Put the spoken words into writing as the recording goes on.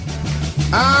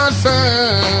I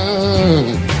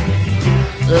said,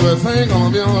 everything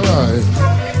gonna be alright.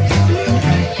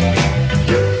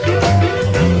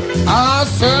 I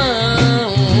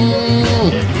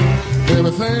said,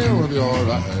 everything will be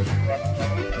alright.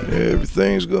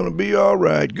 Everything's going to be all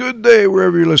right. Good day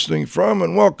wherever you're listening from,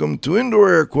 and welcome to Indoor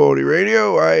Air Quality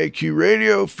Radio, IAQ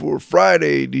Radio, for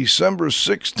Friday, December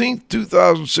 16th,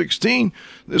 2016.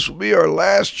 This will be our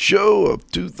last show of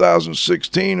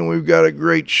 2016, and we've got a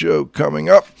great show coming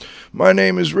up. My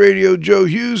name is Radio Joe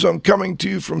Hughes. I'm coming to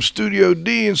you from Studio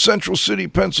D in Central City,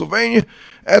 Pennsylvania.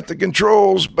 At the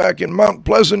controls back in Mount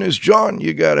Pleasant is John,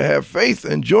 you gotta have faith.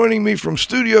 And joining me from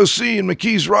Studio C in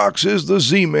McKees Rocks is the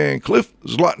Z-Man, Cliff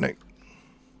Zlotnick.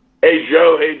 Hey,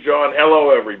 Joe. Hey, John. Hello,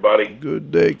 everybody.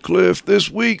 Good day, Cliff. This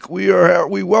week we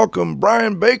welcome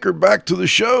Brian Baker back to the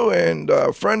show, and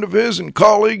a friend of his and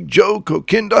colleague, Joe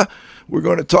Kokinda. We're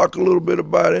going to talk a little bit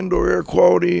about indoor air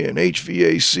quality and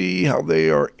HVAC, how they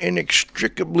are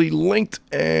inextricably linked,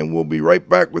 and we'll be right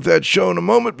back with that show in a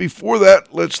moment. Before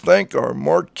that, let's thank our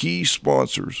marquee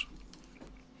sponsors.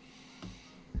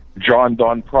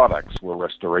 Jon-Don Products, where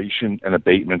restoration and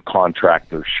abatement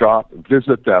contractors shop.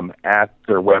 Visit them at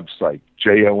their website,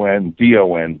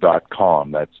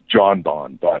 jondon.com. That's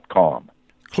jondon.com.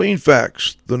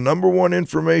 CleanFacts, the #1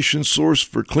 information source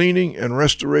for cleaning and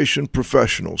restoration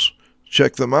professionals.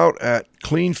 Check them out at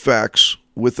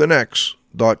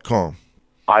cleanfactswithanx.com.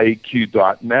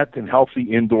 IAQ.net and Healthy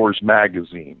Indoors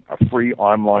Magazine, a free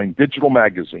online digital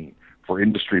magazine for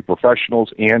industry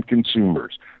professionals and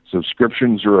consumers.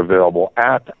 Subscriptions are available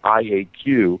at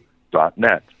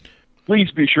IAQ.net.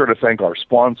 Please be sure to thank our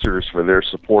sponsors for their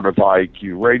support of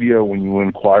IAQ Radio when you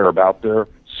inquire about their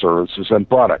services and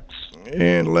products.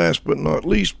 And last but not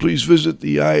least, please visit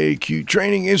the IAQ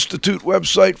Training Institute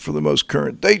website for the most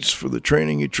current dates for the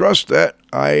training you trust at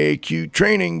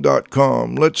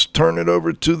IAQtraining.com. Let's turn it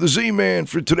over to the Z-Man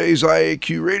for today's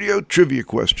IAQ Radio trivia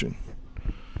question.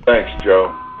 Thanks,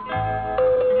 Joe.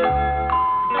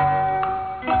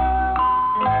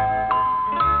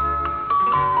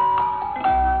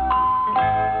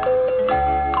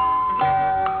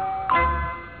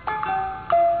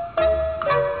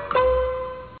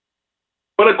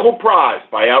 Clinical prize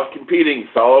by outcompeting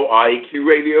fellow IAQ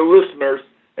Radio listeners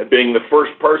and being the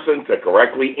first person to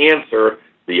correctly answer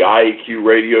the IAQ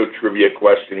Radio trivia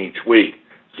question each week.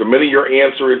 Submitting your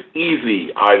answer is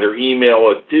easy. Either email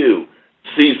it to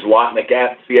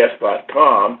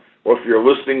czlotnick@cs.com, or if you're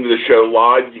listening to the show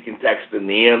live, you can text in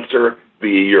the answer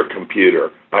via your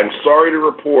computer. I'm sorry to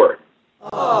report.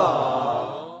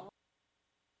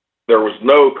 There was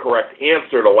no correct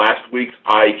answer to last week's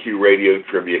IAQ Radio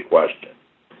trivia question.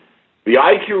 The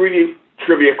IAQ Radio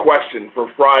trivia question for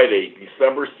Friday,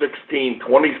 December 16,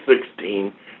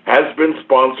 2016, has been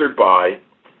sponsored by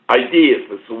Ideas,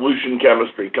 the solution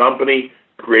chemistry company,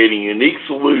 creating unique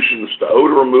solutions to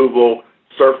odor removal,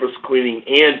 surface cleaning,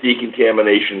 and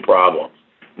decontamination problems.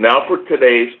 Now for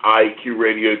today's IAQ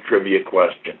Radio trivia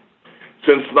question.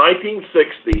 Since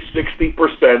 1960,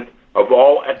 60% of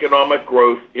all economic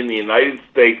growth in the United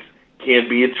States can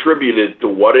be attributed to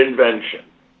what invention?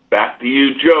 Back to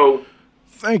you, Joe.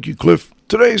 Thank you, Cliff.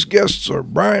 Today's guests are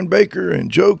Brian Baker and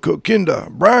Joe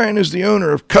Kokinda. Brian is the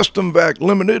owner of Custom Vac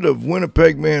Limited of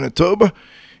Winnipeg, Manitoba.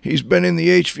 He's been in the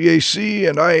HVAC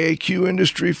and IAQ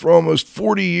industry for almost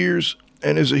 40 years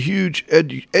and is a huge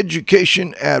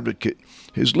education advocate.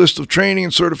 His list of training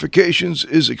and certifications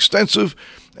is extensive,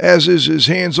 as is his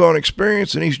hands-on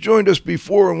experience, and he's joined us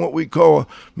before in what we call a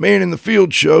Man in the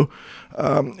Field show.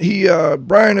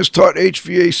 Brian has taught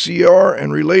HVACR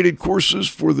and related courses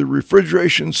for the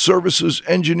Refrigeration Services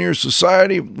Engineers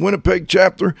Society Winnipeg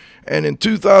chapter, and in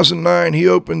 2009 he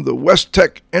opened the West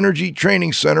Tech Energy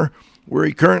Training Center, where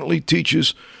he currently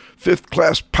teaches 5th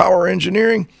class power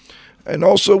engineering. And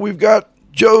also we've got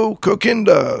Joe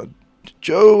Kokinda.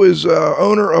 Joe is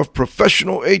owner of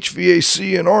Professional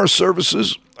HVAC&R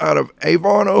Services out of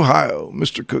Avon, Ohio.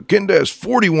 Mr. Kokinda has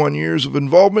 41 years of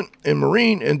involvement in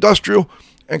marine, industrial,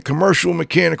 and commercial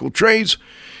mechanical trades.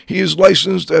 He is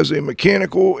licensed as a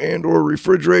mechanical and or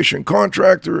refrigeration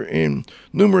contractor in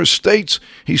numerous states.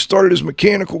 He started his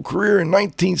mechanical career in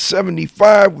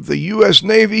 1975 with the U.S.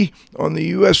 Navy on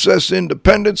the USS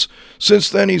Independence.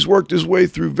 Since then, he's worked his way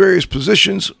through various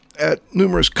positions at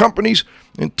numerous companies.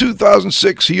 In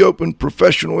 2006, he opened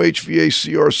Professional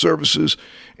HVACR Services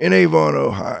in Avon,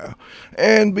 Ohio.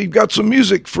 And we've got some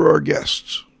music for our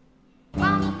guests.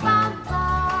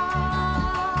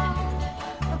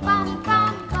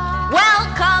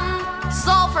 Welcome,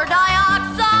 sulfur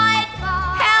dioxide.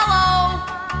 Hello,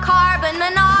 carbon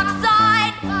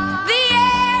monoxide. The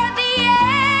air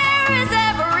is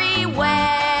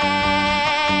everywhere.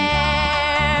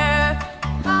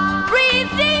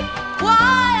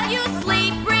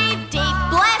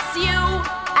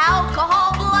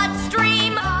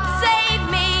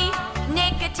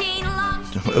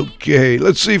 Okay,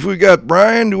 let's see if we got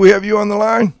Brian. Do we have you on the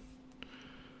line?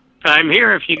 I'm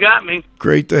here if you got me.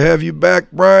 Great to have you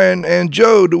back, Brian. And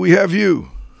Joe, do we have you?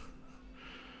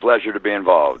 Pleasure to be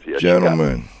involved. Yes,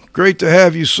 gentlemen, great to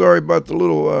have you. Sorry about the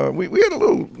little, we had a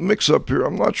little mix-up here.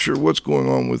 I'm not sure what's going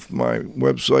on with my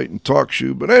website and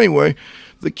TalkShoe. But anyway,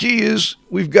 the key is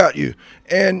we've got you.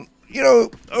 And, you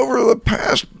know, over the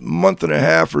past month and a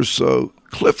half or so,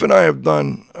 Cliff and I have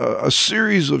done a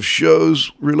series of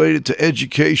shows related to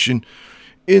education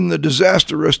in the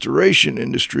disaster restoration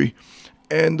industry.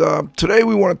 And today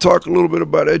we want to talk a little bit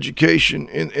about education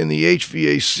in the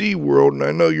HVAC world. And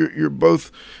I know you're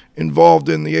both involved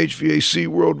in the HVAC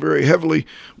world very heavily.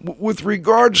 With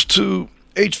regards to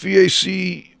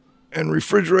HVAC and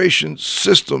refrigeration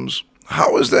systems,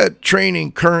 how is that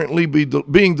training currently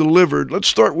being delivered? Let's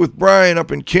start with Brian up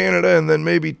in Canada and then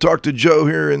maybe talk to Joe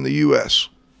here in the U.S.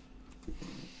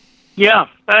 Yeah.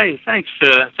 Hey, thanks,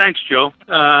 Joe.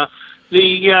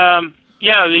 In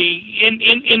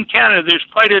Canada, there's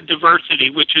quite a diversity,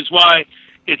 which is why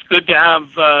it's good to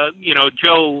have,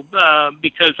 Joe,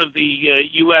 because of the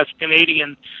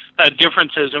U.S.-Canadian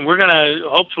differences. And we're going to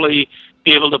hopefully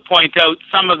be able to point out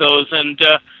some of those. And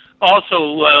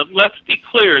also, let's be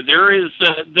clear, there is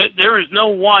no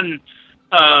one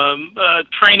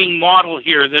training model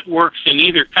here that works in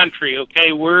either country,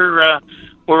 okay? We're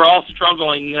all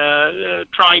struggling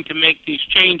trying to make these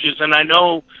changes. And I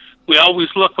know we always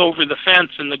look over the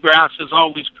fence and the grass is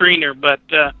always greener, but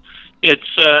it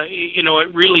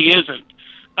really isn't.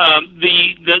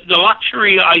 The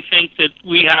luxury I think that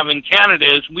we have in Canada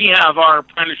is we have our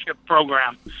apprenticeship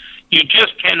program. You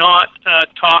just cannot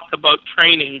talk about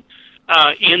training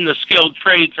in the skilled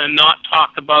trades and not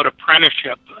talk about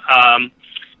apprenticeship,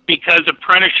 because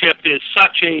apprenticeship is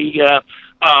such a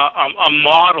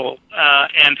model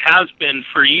and has been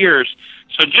for years.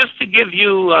 So just to give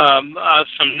you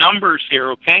some numbers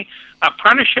here, okay?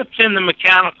 Apprenticeships in the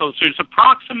mechanicals, there's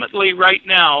approximately right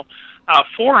now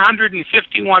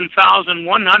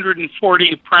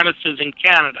 451,140 apprentices in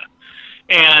Canada.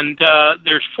 And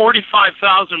there's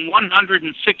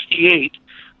 45,168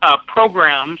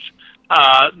 programs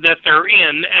that they're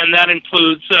in, and that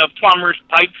includes plumbers,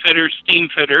 pipe fitters, steam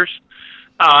fitters,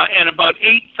 and about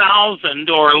 8,000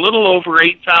 or a little over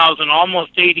 8,000,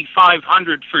 almost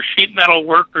 8,500 for sheet metal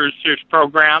workers, there's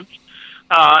programs.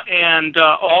 And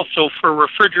also for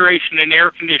refrigeration and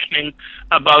air conditioning,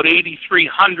 about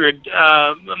 8,300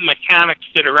 mechanics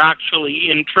that are actually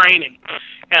in training.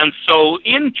 And so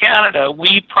in Canada,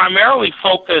 we primarily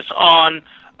focus on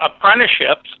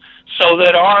apprenticeships so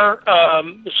that our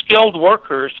skilled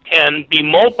workers can be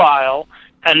mobile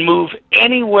and move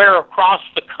anywhere across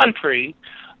the country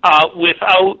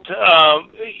without,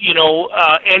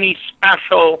 any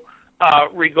special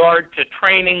regard to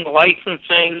training,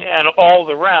 licensing, and all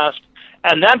the rest.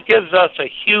 And that gives us a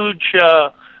huge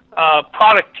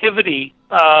productivity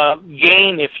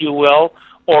gain, if you will,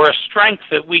 or a strength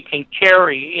that we can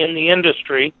carry in the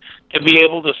industry to be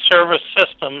able to service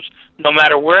systems no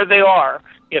matter where they are.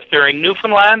 If they're in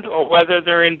Newfoundland or whether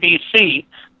they're in BC,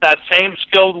 that same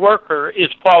skilled worker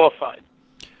is qualified.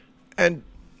 And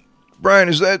Brian,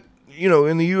 is that,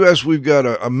 in the U.S. we've got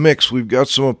a mix. We've got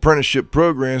some apprenticeship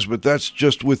programs, but that's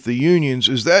just with the unions.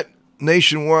 Is that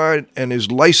nationwide, and is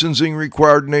licensing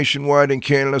required nationwide in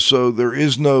Canada? So there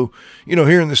is no,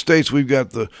 here in the States we've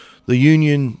got the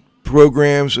union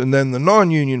programs and then the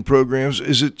non-union programs.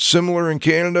 Is it similar in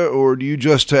Canada, or do you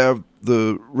just have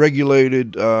the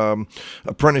regulated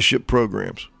apprenticeship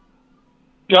programs?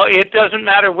 No, it doesn't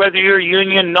matter whether you're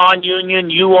union, non-union,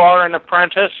 you are an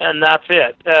apprentice, and that's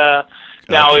it.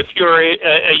 Now, if you're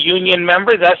a union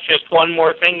member, that's just one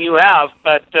more thing you have.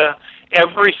 But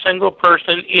every single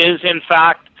person is, in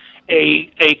fact, in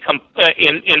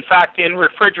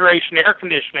refrigeration air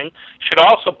conditioning. Should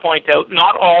also point out,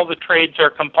 not all the trades are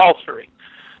compulsory.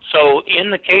 So,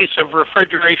 in the case of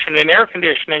refrigeration and air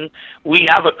conditioning, we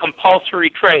have a compulsory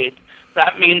trade.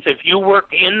 That means if you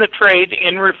work in the trade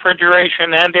in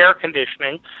refrigeration and air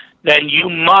conditioning, then you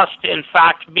must, in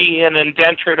fact, be an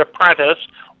indentured apprentice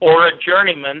or a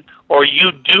journeyman, or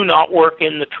you do not work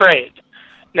in the trade.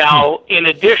 Now, in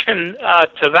addition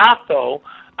to that, though,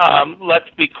 let's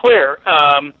be clear,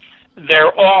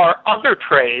 there are other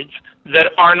trades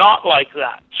that are not like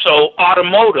that. So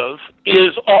automotive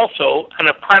is also an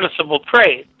apprenticeable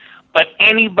trade, but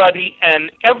anybody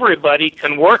and everybody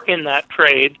can work in that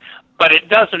trade, but it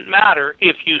doesn't matter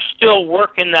if you still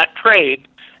work in that trade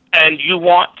and you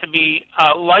want to be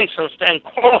licensed and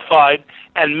qualified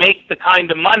and make the kind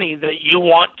of money that you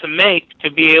want to make to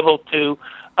be able to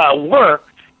work,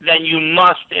 then you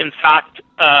must, in fact,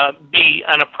 be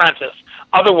an apprentice.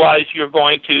 Otherwise, you're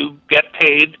going to get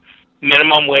paid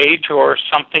minimum wage or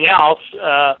something else,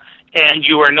 and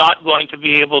you are not going to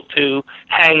be able to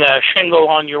hang a shingle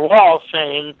on your wall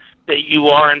saying that you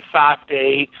are, in fact,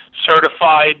 a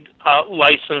certified,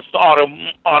 licensed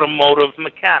automotive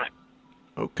mechanic.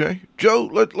 Okay. Joe,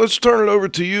 let's turn it over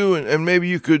to you, and maybe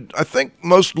you could, I think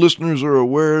most listeners are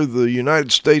aware the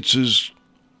United States is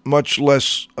much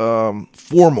less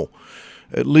formal,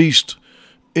 at least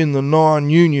in the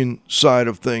non-union side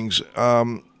of things.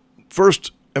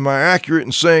 First, am I accurate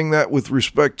in saying that with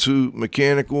respect to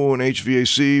mechanical and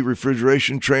HVAC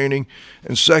refrigeration training?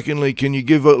 And secondly, can you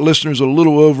give listeners a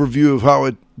little overview of how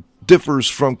it differs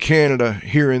from Canada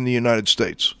here in the United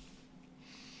States?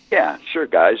 Yeah, sure,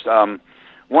 guys.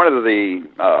 One of the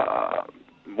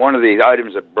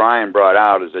items that Brian brought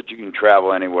out is that you can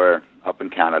travel anywhere up in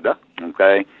Canada,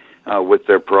 okay, with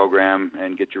their program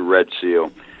and get your red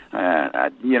seal.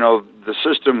 The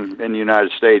system in the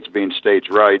United States being states'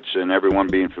 rights and everyone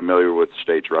being familiar with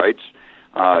states' rights,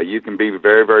 you can be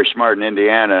very, very smart in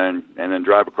Indiana and then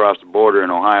drive across the border in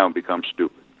Ohio and become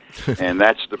stupid. And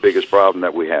that's the biggest problem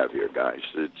that we have here, guys.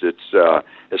 It's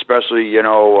especially, in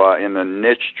the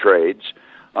niche trades.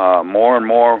 More and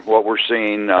more what we're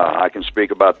seeing, I can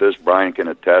speak about this, Brian can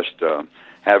attest,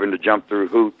 having to jump through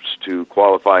hoops to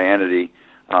qualify entity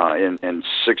in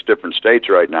 6 different states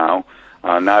right now.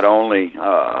 Not only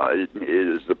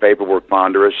is the paperwork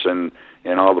ponderous and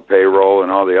all the payroll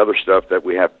and all the other stuff that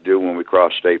we have to do when we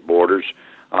cross state borders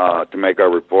to make our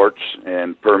reports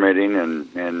and permitting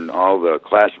and all the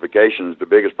classifications, the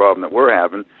biggest problem that we're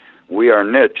having, we are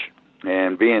niche.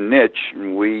 And being niche,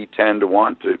 we tend to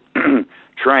want to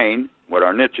train what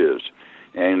our niche is.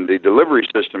 And the delivery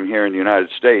system here in the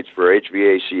United States for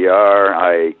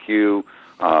HVACR, IAQ,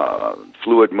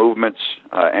 fluid movements,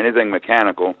 anything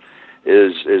mechanical,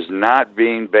 is not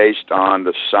being based on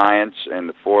the science and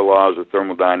the 4 laws of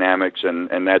thermodynamics,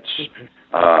 and that's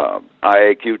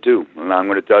IAQ too. And I'm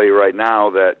going to tell you right now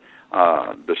that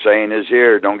the saying is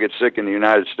here, don't get sick in the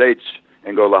United States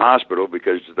and go to the hospital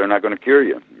because they're not going to cure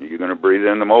you. You're going to breathe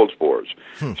in the mold spores.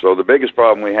 So the biggest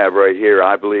problem we have right here,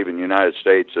 I believe, in the United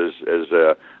States as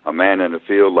a man in the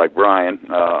field like Brian,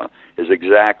 is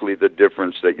exactly the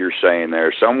difference that you're saying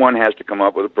there. Someone has to come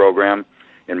up with a program,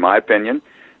 in my opinion,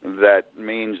 that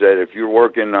means that if you're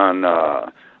working on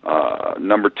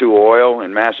number 2 oil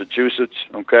in Massachusetts,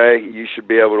 okay, you should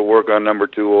be able to work on number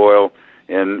 2 oil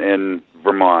in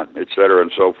Vermont, et cetera,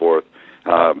 and so forth.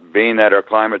 Being that our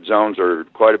climate zones are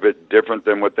quite a bit different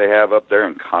than what they have up there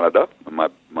in Canada,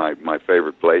 my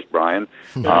favorite place, Brian.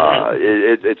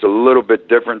 It's a little bit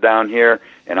different down here,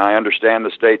 and I understand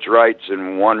the states' rights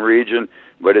in one region,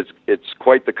 but it's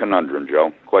quite the conundrum,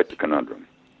 Joe, quite the conundrum.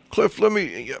 Cliff,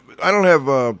 I don't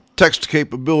have text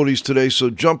capabilities today, so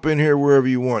jump in here wherever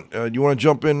you want. Do you want to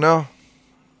jump in now?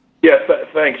 Yes,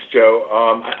 thanks, Joe.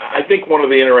 I think one of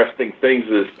the interesting things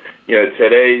is,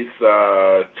 today's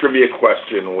trivia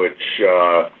question, which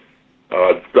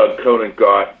Doug Conan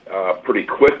got pretty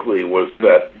quickly, was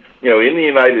that, in the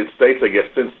United States, I guess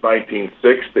since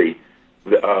 1960,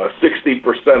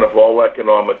 60% of all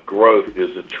economic growth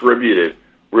is attributed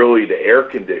really to air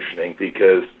conditioning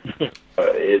because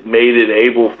it made it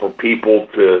able for people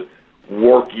to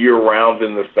work year-round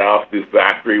in the South, do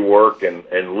factory work, and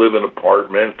live in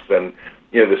apartments. And,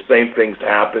 the same things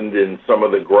happened in some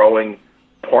of the growing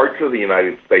parts of the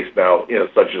United States now,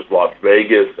 such as Las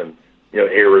Vegas and,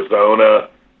 Arizona,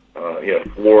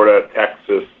 Florida,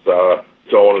 Texas,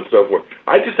 so on and so forth.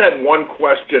 I just had one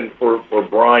question for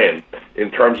Brian in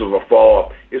terms of a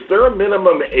follow-up. Is there a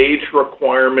minimum age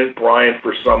requirement, Brian,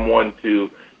 for someone to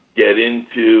get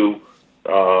into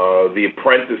the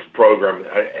apprentice program?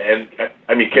 And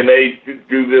I mean, can they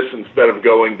do this instead of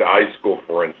going to high school,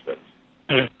 for instance?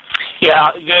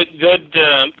 Yeah,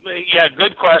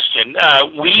 good question.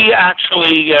 We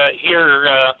actually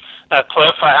here,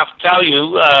 Cliff, I have to tell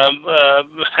you,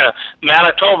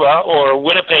 Manitoba, or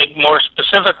Winnipeg more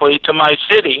specifically, to my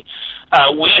city,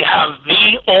 we have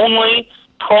the only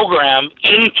program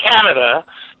in Canada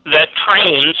that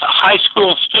trains high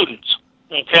school students.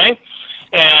 Okay.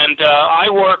 And I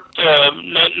worked,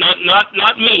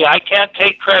 not me, I can't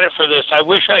take credit for this, I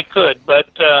wish I could, but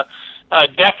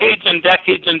decades and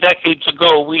decades and decades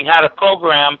ago, we had a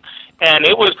program, and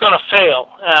it was going to fail.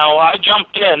 Now, I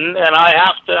jumped in, and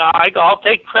I'll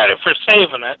take credit for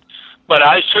saving it, but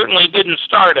I certainly didn't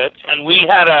start it, and we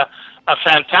had a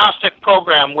fantastic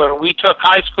program where we took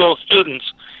high school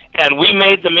students, and we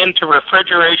made them into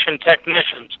refrigeration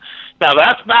technicians. Now,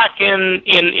 that's back in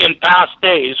past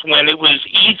days when it was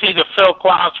easy to fill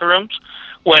classrooms,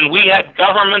 when we had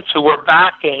governments who were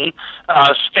backing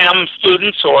STEM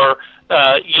students or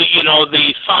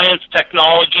the science,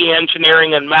 technology,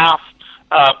 engineering, and math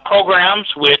programs,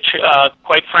 which,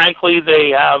 quite frankly, they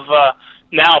have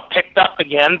now picked up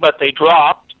again, but they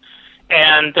dropped.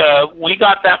 And we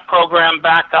got that program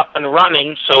back up and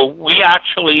running. So we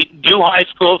actually do high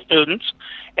school students,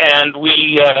 and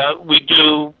we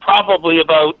do probably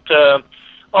about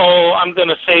I'm going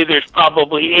to say there's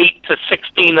probably 8 to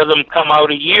 16 of them come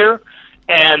out a year.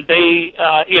 And they,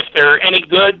 if they're any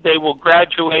good, they will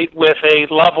graduate with a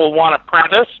level 1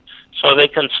 apprentice, so they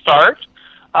can start.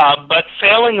 But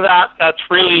failing that, that's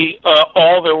really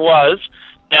all there was.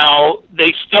 Now,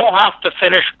 they still have to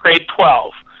finish grade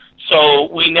 12. So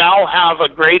we now have a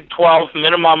grade 12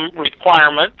 minimum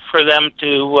requirement for them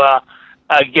to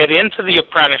get into the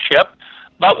apprenticeship,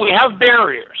 but we have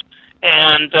barriers.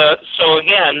 And so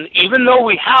again, even though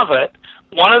we have it,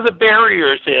 one of the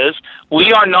barriers is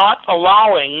we are not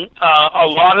allowing a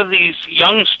lot of these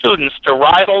young students to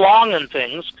ride along in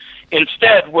things.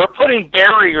 Instead, we're putting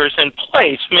barriers in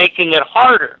place, making it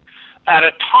harder. At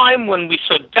a time when we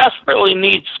so desperately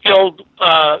need skilled,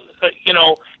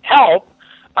 help,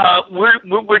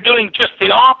 we're doing just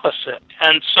the opposite.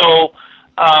 And so,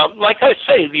 like I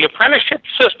say, the apprenticeship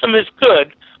system is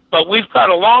good, but we've got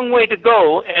a long way to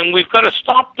go, and we've got to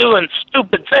stop doing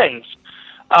stupid things.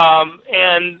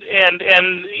 And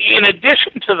in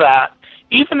addition to that,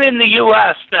 even in the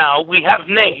U.S. now, we have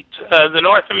NATE, the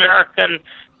North American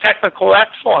Technical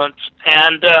Excellence,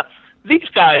 and these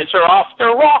guys are off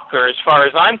their rocker as far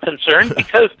as I'm concerned,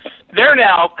 because they're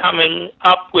now coming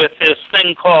up with this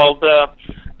thing called a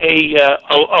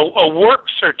work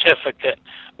certificate,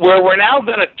 where we're now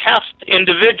going to test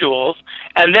individuals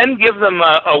and then give them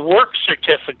a work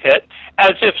certificate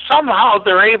as if somehow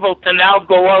they're able to now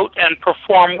go out and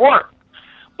perform work.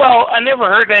 Well, I never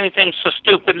heard anything so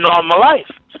stupid in all my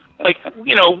life. Like,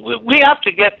 we have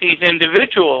to get these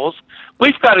individuals,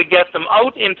 we've got to get them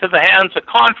out into the hands of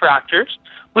contractors,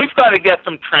 we've got to get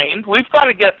them trained, we've got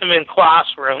to get them in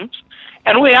classrooms,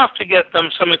 and we have to get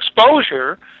them some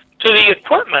exposure to the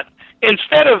equipment.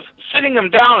 Instead of sitting them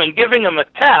down and giving them a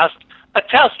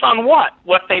test on what?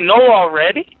 What they know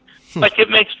already? Like, it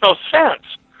makes no sense.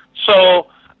 So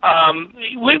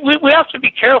we have to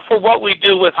be careful what we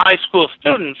do with high school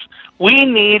students. We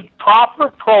need proper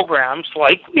programs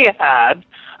like we had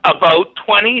about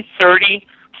 20, 30,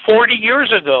 40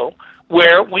 years ago,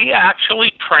 where we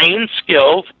actually train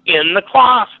skills in the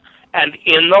class and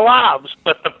in the labs.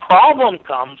 But the problem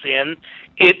comes in,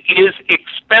 it is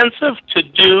expensive to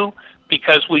do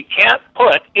because we can't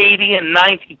put 80 and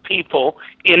 90 people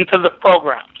into the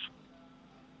programs.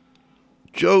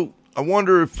 Joe, I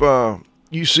wonder if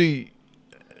you see,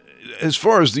 as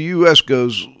far as the U.S.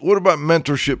 goes, what about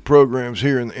mentorship programs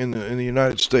here in the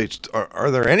United States?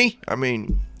 Are there any? I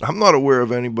mean, I'm not aware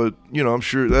of any, but, I'm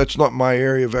sure that's not my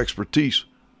area of expertise.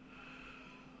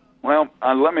 Well,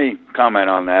 let me comment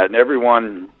on that. And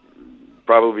everyone,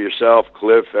 probably yourself,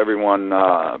 Cliff, everyone,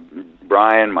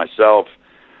 Brian, myself,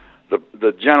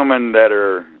 the gentlemen that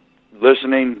are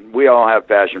listening, we all have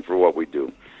passion for what we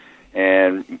do.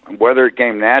 And whether it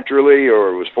came naturally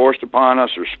or it was forced upon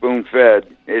us or spoon-fed,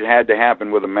 it had to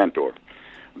happen with a mentor.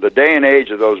 The day and age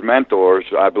of those mentors,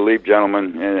 I believe,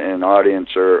 gentlemen and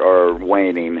audience, are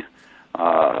waning.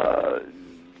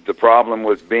 The problem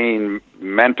with being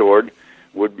mentored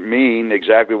would mean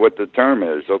exactly what the term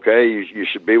is, okay? You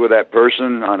should be with that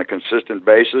person on a consistent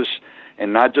basis,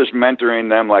 and not just mentoring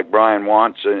them like Brian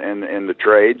wants in the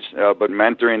trades, but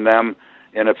mentoring them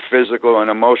in a physical and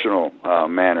emotional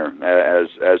manner as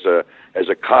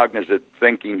a cognizant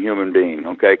thinking human being.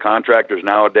 Okay, contractors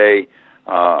nowadays,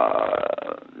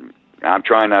 I'm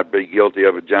trying not to be guilty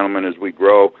of it, gentlemen, as we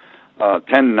grow,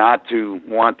 tend not to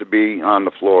want to be on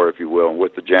the floor, if you will,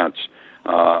 with the gents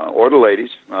or the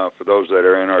ladies, for those that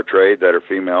are in our trade that are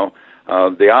female.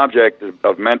 The object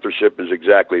of mentorship is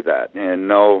exactly that. And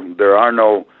no, there are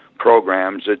no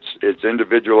programs. It's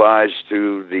individualized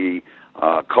to the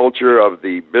culture of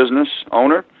the business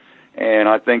owner, and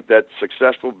I think that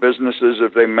successful businesses,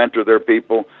 if they mentor their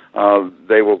people,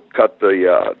 they will cut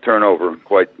the turnover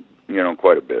quite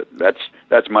a bit.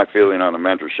 That's my feeling on the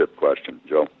mentorship question,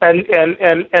 Joe.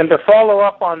 And to follow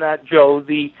up on that, Joe,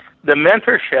 the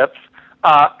mentorships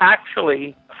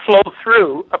actually flow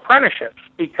through apprenticeships,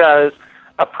 because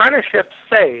apprenticeships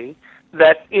say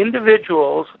that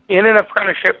individuals in an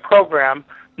apprenticeship program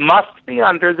must be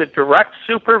under the direct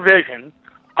supervision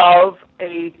of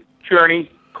a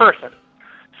journey person.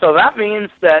 So that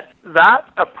means that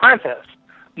apprentice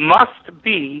must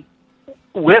be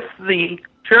with the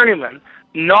journeyman,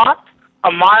 not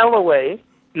a mile away,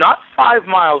 not 5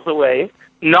 miles away,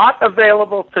 not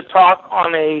available to talk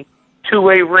on a to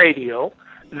a radio.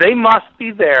 They must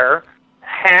be there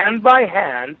hand by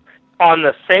hand on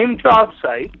the same job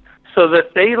site so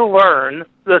that they learn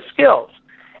the skills.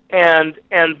 And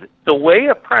the way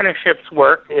apprenticeships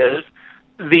work is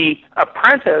the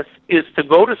apprentice is to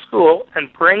go to school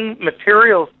and bring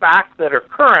materials back that are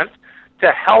current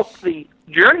to help the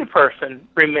journey person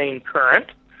remain current.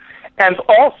 And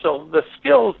also the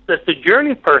skills that the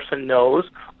journey person knows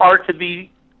are to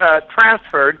be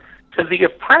transferred to the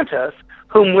apprentice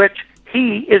whom which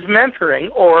he is mentoring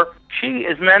or she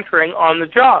is mentoring on the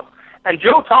job. And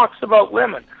Joe talks about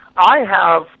women. I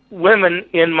have women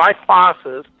in my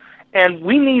classes, and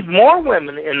we need more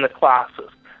women in the classes.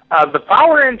 The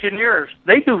power engineers,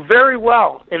 they do very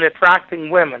well in attracting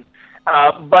women,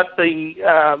 but the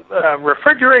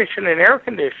refrigeration and air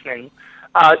conditioning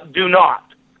do not.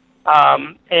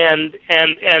 And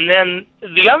then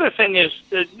the other thing is,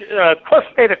 Cliff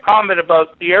made a comment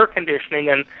about the air conditioning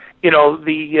and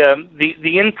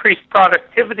the increased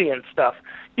productivity and stuff.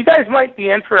 You guys might be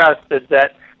interested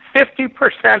that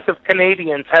 50% of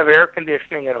Canadians have air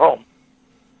conditioning at home.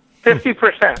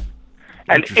 50%.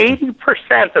 And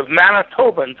 80% of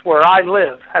Manitobans, where I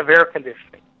live, have air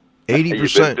conditioning. 80%.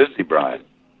 You've been busy, Brian.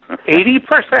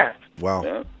 80%. Wow.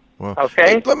 Yeah. Wow.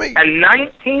 Okay. Hey, and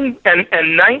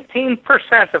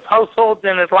 19% of households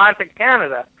in Atlantic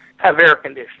Canada have air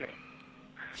conditioning.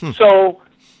 So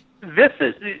this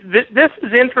is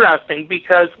interesting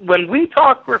because when we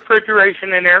talk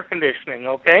refrigeration and air conditioning,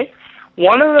 okay,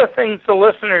 one of the things the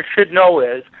listeners should know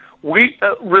is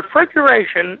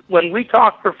refrigeration. When we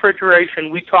talk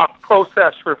refrigeration, we talk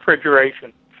process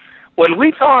refrigeration. When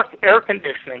we talk air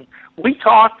conditioning, we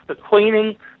talk the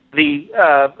cleaning, the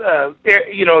air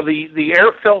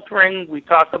filtering. We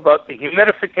talk about the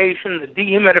humidification, the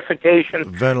dehumidification,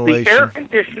 ventilation, the air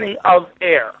conditioning of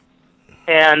air,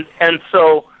 and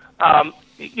so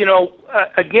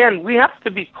again, we have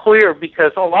to be clear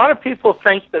because a lot of people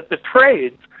think that the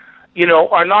trades,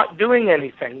 are not doing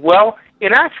anything. Well,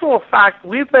 in actual fact,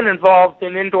 we've been involved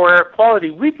in indoor air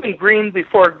quality. We've been green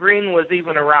before green was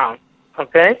even around.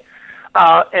 Okay.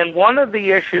 And one of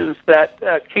the issues that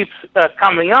keeps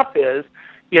coming up is,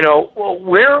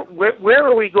 where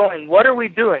are we going? What are we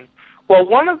doing? Well,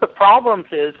 one of the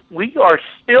problems is we are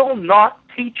still not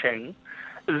teaching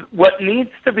what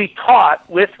needs to be taught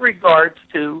with regards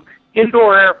to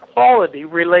indoor air quality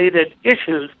related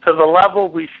issues to the level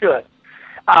we should.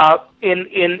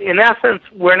 In essence,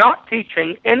 we're not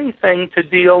teaching anything to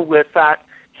deal with that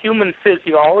human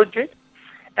physiology.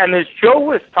 And as Joe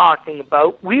was talking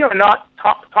about, we are not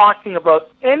talking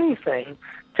about anything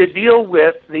to deal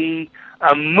with the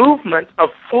movement of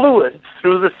fluids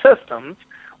through the systems,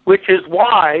 which is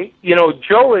why,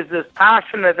 Joe is as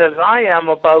passionate as I am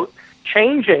about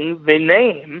changing the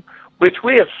name, which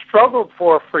we have struggled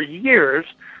for years,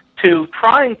 to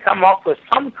try and come up with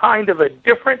some kind of a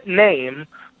different name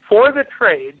for the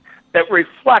trade that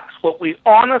reflects what we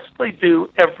honestly do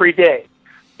every day.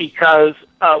 Because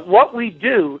what we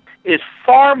do is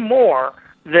far more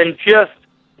than just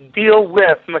deal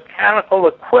with mechanical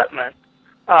equipment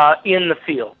in the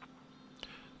field.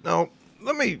 Now,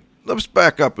 let's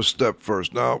back up a step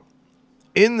first. Now,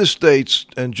 in the States,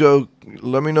 and Joe,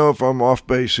 let me know if I'm off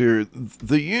base here,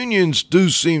 the unions do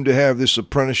seem to have this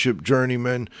apprenticeship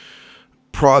journeyman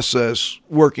process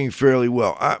working fairly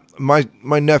well. My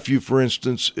nephew, for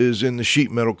instance, is in the sheet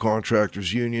metal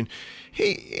contractors union.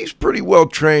 He's pretty well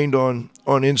trained on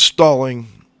installing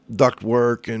duct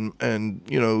work and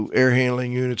air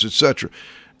handling units, etc.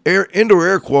 Indoor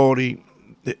air quality,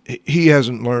 he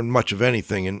hasn't learned much of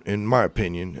anything in my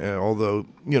opinion, although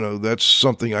that's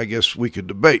something I guess we could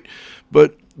debate.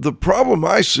 But the problem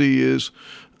I see is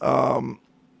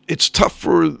it's tough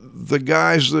for the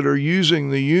guys that are using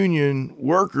the union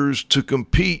workers to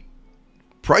compete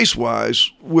price-wise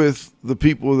with the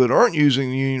people that aren't using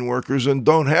the union workers and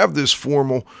don't have this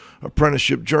formal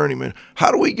apprenticeship journeyman.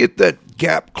 How do we get that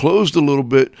gap closed a little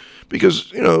bit?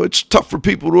 Because, it's tough for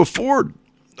people to afford.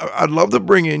 I'd love to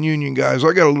bring in union guys.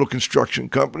 I got a little construction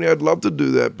company. I'd love to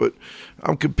do that, but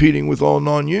I'm competing with all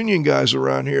non-union guys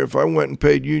around here. If I went and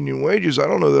paid union wages, I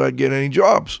don't know that I'd get any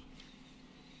jobs.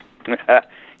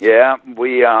 Yeah,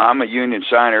 I'm a union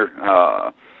signer,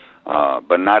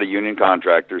 but not a union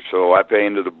contractor, so I pay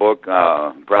into the book.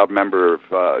 Proud member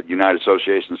of United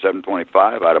Association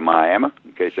 725 out of Miami,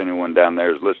 in case anyone down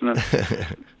there is listening.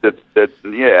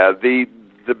 The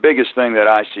biggest thing that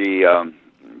I see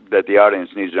that the audience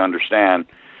needs to understand,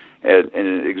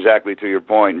 and exactly to your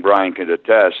point, and Brian can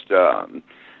attest,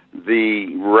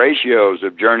 the ratios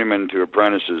of journeymen to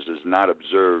apprentices is not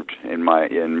observed in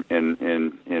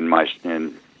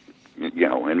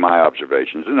in my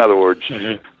observations. In other words,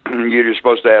 you're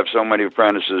supposed to have so many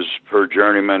apprentices per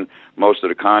journeyman. Most of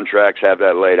the contracts have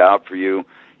that laid out for you.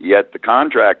 Yet the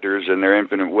contractors, in their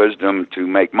infinite wisdom to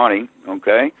make money,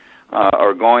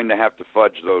 are going to have to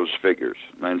fudge those figures.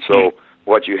 And so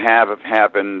what you have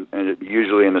happen,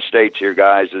 usually in the States here,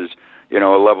 guys, is, a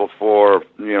level 4,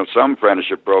 some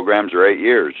apprenticeship programs are 8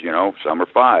 years, some are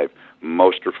 5,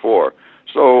 most are 4.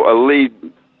 So a lead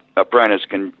apprentice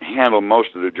can handle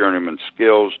most of the journeyman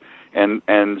skills, and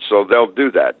so they'll do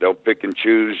that. They'll pick and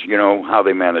choose, how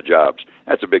they man the jobs.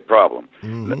 That's a big problem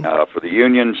for the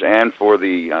unions and for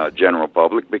the general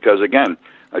public, because, again,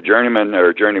 a journeyman or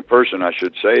a journey person, I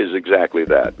should say, is exactly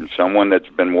that. And someone that's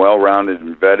been well-rounded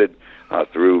and vetted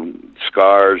through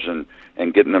scars and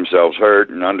getting themselves hurt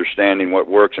and understanding what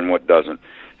works and what doesn't.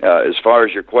 As far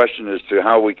as your question as to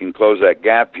how we can close that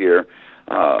gap here,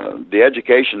 the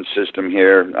education system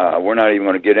here, we're not even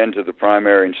going to get into the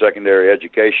primary and secondary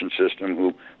education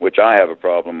system, which I have a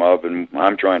problem of, and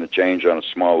I'm trying to change on a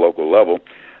small local level.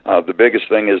 The biggest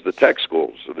thing is the tech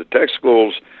schools. So the tech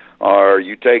schools are,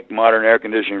 you take modern air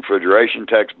conditioning refrigeration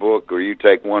textbook, or you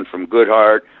take one from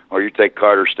Goodhart, or you take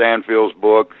Carter Stanfield's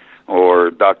book,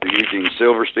 or Dr. Eugene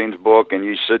Silverstein's book, and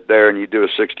you sit there and you do a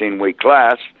 16-week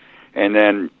class, and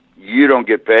then you don't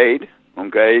get paid,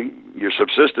 your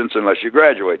subsistence, unless you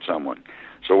graduate someone.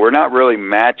 So we're not really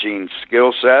matching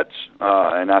skill sets,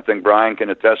 and I think Brian can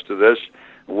attest to this,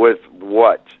 with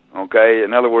what,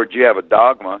 In other words, you have a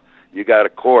dogma, you got a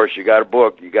course, you got a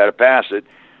book, you got to pass it.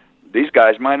 These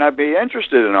guys might not be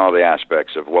interested in all the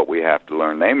aspects of what we have to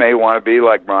learn. They may want to be,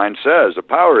 like Brian says, a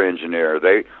power engineer,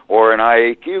 or an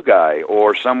IAQ guy,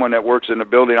 or someone that works in the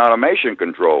building automation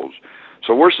controls.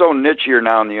 So we're so niche here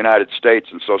now in the United States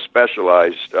and so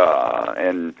specialized,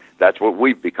 and that's what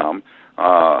we've become,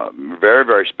 very,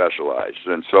 very specialized.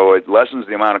 And so it lessens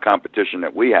the amount of competition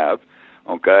that we have,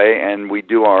 and we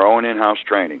do our own in-house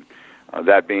training.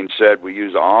 That being said, we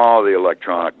use all the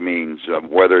electronic means,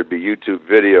 whether it be YouTube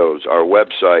videos, our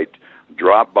website,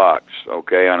 Dropbox,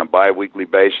 on a bi-weekly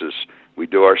basis. We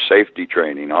do our safety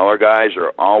training. All our guys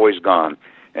are always gone.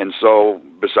 And so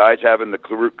besides having the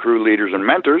crew leaders and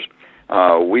mentors,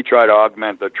 we try to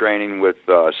augment the training with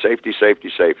safety.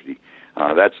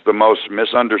 That's the most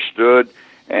misunderstood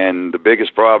and the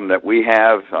biggest problem that we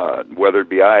have, whether it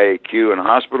be IAQ in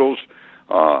hospitals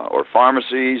or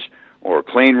pharmacies, or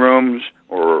clean rooms,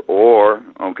 or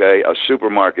a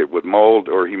supermarket with mold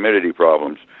or humidity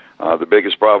problems. The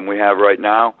biggest problem we have right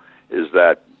now is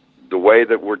that the way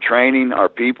that we're training our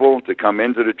people to come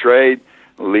into the trade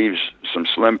leaves some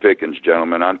slim pickings,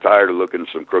 gentlemen. I'm tired of looking at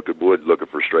some crooked wood looking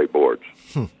for straight boards.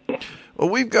 Well,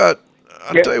 we've got,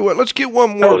 I'll tell you what, let's get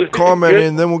one more comment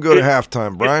in, then we'll go to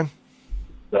halftime. Brian?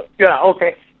 Yeah,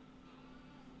 okay.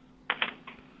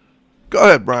 Go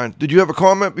ahead, Brian. Did you have a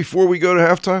comment before we go to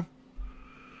halftime?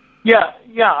 Yeah.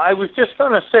 I was just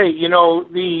going to say,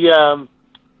 the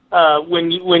when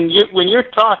you're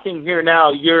talking here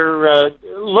now, you're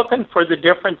looking for the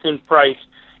difference in price,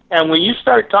 and when you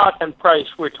start talking price,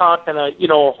 we're talking a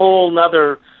whole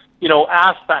nother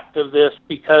aspect of this,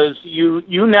 because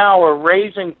you now are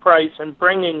raising price and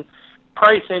bringing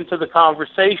price into the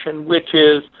conversation, which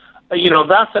is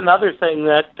that's another thing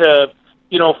that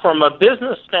from a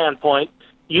business standpoint,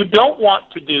 you don't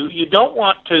want to do. You don't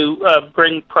want to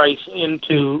bring price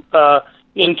into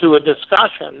a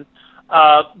discussion,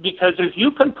 because if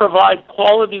you can provide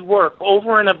quality work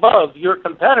over and above your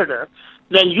competitor,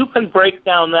 then you can break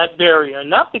down that barrier,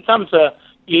 and that becomes a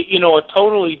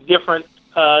totally different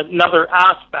another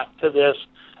aspect to this,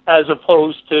 as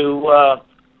opposed to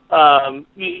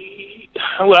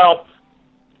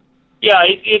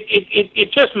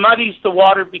it just muddies the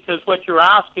water, because what you're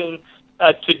asking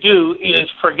to do is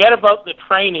forget about the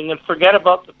training and forget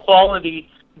about the quality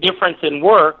difference in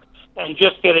work, and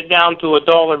just get it down to a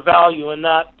dollar value, and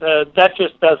that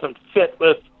just doesn't fit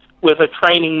with a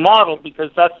training model,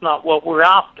 because that's not what we're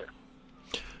after.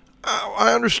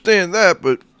 I understand that,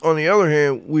 but on the other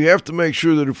hand, we have to make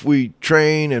sure that if we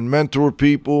train and mentor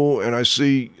people, and I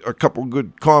see a couple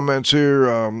good comments here,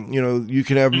 you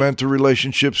can have mentor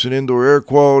relationships in indoor air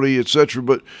quality, etc.,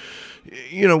 but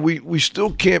we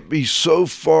still can't be so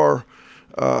far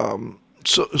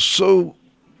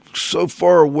so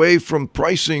far away from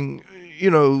pricing,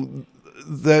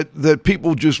 that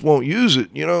people just won't use it.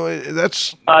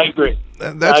 I agree.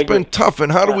 That's been tough. And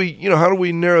how do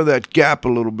we narrow that gap a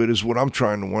little bit is what I'm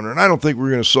trying to wonder. And I don't think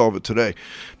we're going to solve it today.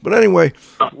 But anyway,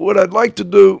 what I'd like to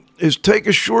do is take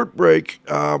a short break.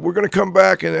 We're going to come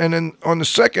back, and then on the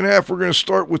second half, we're going to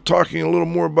start with talking a little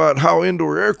more about how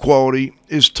indoor air quality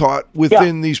is taught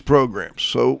within these programs.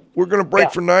 So we're going to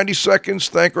break for 90 seconds,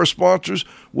 thank our sponsors.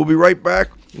 We'll be right back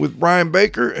with Brian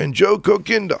Baker and Joe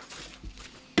Coquinda.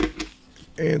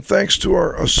 And thanks to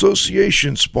our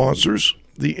association sponsors,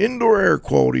 the Indoor Air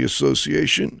Quality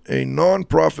Association, a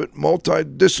nonprofit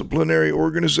multidisciplinary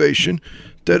organization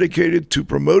dedicated to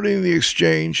promoting the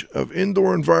exchange of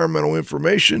indoor environmental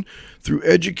information through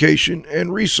education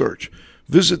and research.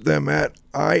 Visit them at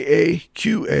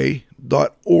iaqa.org.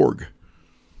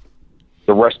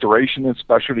 The Restoration and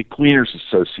Specialty Cleaners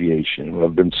Association, who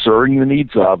have been serving the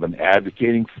needs of and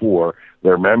advocating for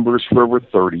their members for over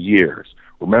 30 years.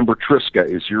 Remember, Triska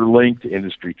is your link to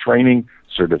industry training,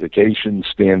 certification,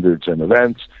 standards, and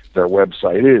events. Their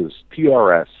website is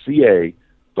trsca.org.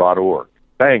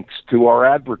 Thanks to our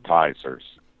advertisers.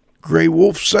 Gray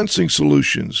Wolf Sensing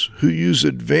Solutions, who use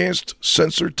advanced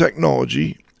sensor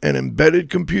technology and embedded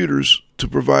computers to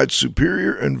provide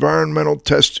superior environmental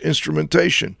test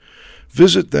instrumentation.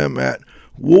 Visit them at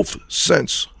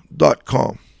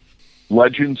wolfsense.com.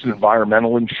 Legends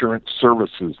Environmental Insurance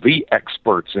Services, the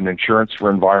experts in insurance for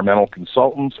environmental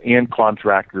consultants and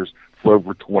contractors for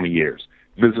over 20 years.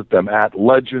 Visit them at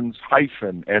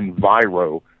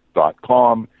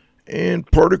legends-enviro.com.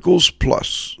 And Particles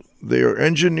Plus. They are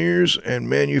engineers and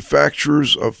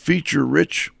manufacturers of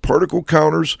feature-rich particle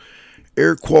counters,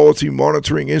 air quality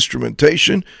monitoring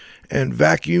instrumentation, and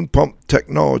vacuum pump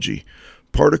technology.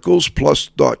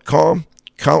 ParticlesPlus.com.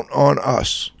 Count on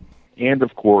us. And,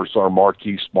 of course, our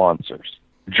marquee sponsors.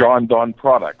 John Don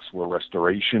Products, where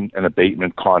restoration and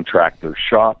abatement contractors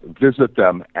shop. Visit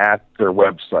them at their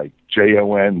website,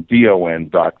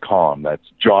 jondon.com.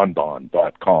 That's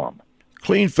jondon.com.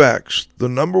 CleanFacts, the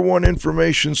 #1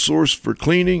 information source for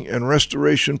cleaning and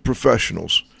restoration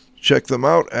professionals. Check them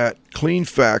out at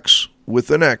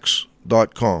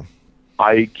cleanfacts.com.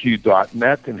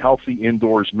 IAQ.net and Healthy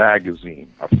Indoors Magazine,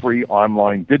 a free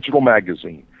online digital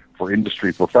magazine for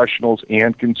industry professionals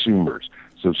and consumers.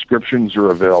 Subscriptions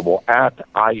are available at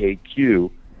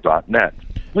IAQ.net.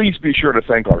 Please be sure to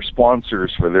thank our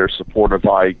sponsors for their support of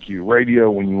IAQ Radio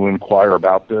when you inquire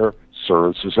about their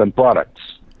services and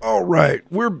products. All right,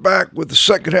 we're back with the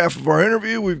second half of our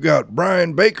interview. We've got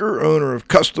Brian Baker, owner of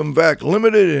Custom Vac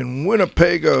Limited in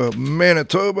Winnipeg,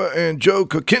 Manitoba, and Joe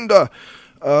Coquinda,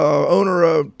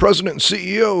 president and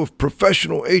CEO of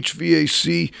Professional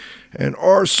HVAC and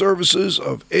R Services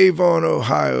of Avon,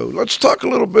 Ohio. Let's talk a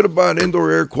little bit about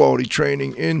indoor air quality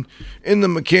training in the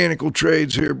mechanical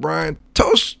trades here, Brian.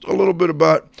 Tell us a little bit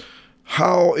about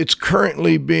how it's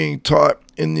currently being taught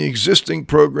in the existing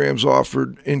programs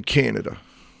offered in Canada.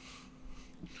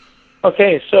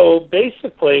 Okay, so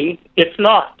basically, it's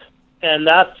not. And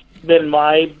that's been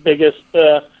my biggest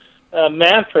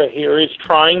mantra here, is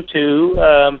trying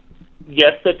to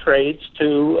get the trades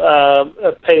to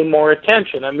pay more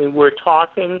attention. I mean, we're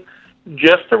talking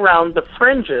just around the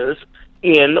fringes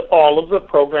in all of the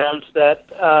programs that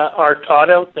are taught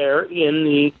out there in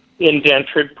the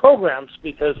indentured programs,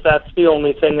 because that's the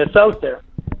only thing that's out there.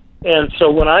 And so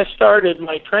when I started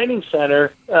my training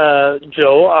center,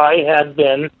 Joe, I had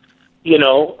been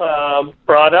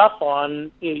brought up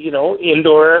on,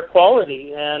 indoor air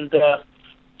quality. And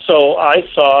so I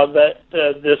saw that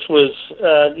this was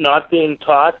not being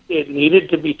taught. It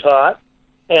needed to be taught.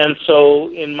 And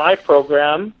so in my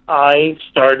program, I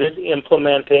started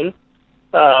implementing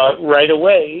right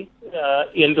away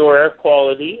indoor air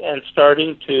quality and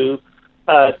starting to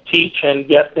teach and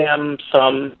get them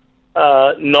some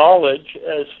knowledge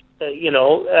as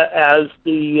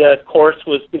the course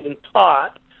was being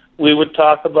taught. We would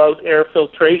talk about air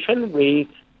filtration. We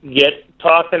get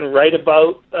talking right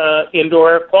about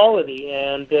indoor air quality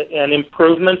and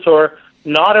improvements or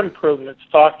not improvements,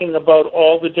 talking about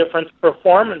all the different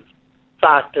performance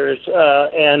factors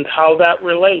and how that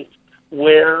relates,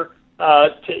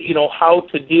 how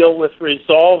to deal with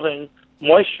resolving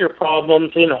moisture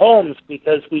problems in homes,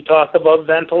 because we talk about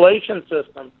ventilation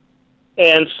systems.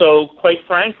 And so, quite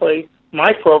frankly,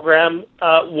 my program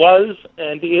was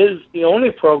and is the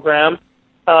only program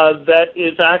that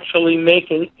is actually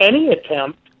making any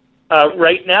attempt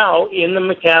right now in the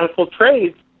mechanical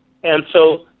trades. And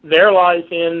so there lies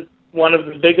in one of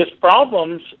the biggest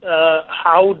problems.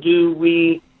 How do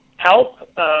we help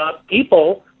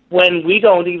people when we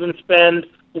don't even spend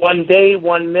 1 day,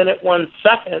 1 minute, 1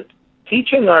 second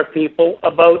teaching our people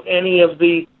about any of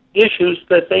the issues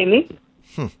that they need.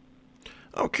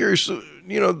 I'm curious,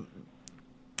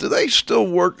 do they still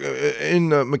work in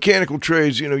mechanical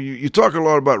trades? You talk a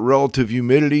lot about relative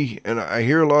humidity, and I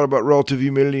hear a lot about relative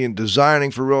humidity and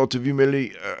designing for relative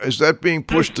humidity. Is that being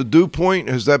pushed to dew point?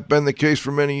 Has that been the case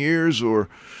for many years, or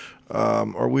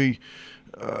are we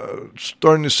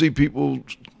starting to see people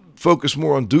focus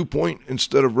more on dew point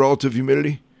instead of relative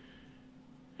humidity?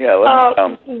 Yeah.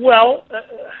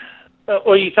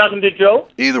 Are you talking to Joe?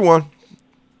 Either one.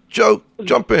 Joe,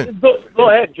 jump in. Go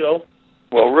ahead, Joe.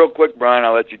 Well, real quick, Brian,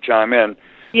 I'll let you chime in.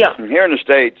 Yeah. Here in the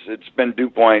States, it's been dew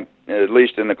point, at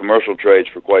least in the commercial trades,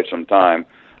 for quite some time.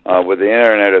 With the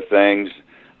Internet of Things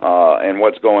and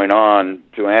what's going on,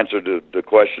 to answer the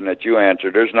question that you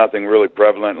answered, there's nothing really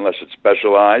prevalent unless it's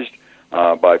specialized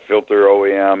by filter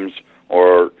OEMs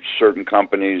or certain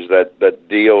companies that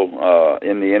deal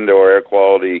in the indoor air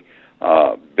quality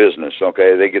business.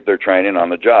 Okay, they get their training on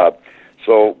the job.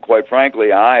 So, quite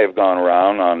frankly, I have gone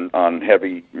around on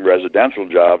heavy residential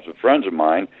jobs with friends of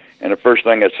mine, and the first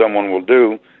thing that someone will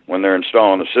do when they're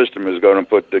installing the system is go and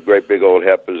put the great big old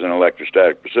HEPAs and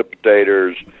electrostatic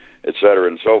precipitators, et cetera,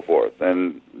 and so forth.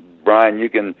 And, Brian, you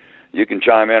can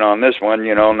chime in on this one.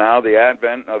 Now the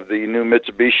advent of the new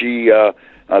Mitsubishi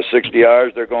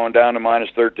 60Rs, they're going down to minus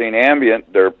 13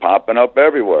 ambient. They're popping up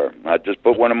everywhere. I just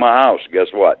put one in my house.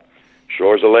 Guess what?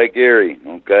 Shores of Lake Erie,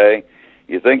 okay?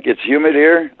 You think it's humid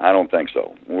here? I don't think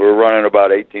so. We're running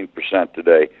about 18%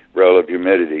 today, relative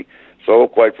humidity. So,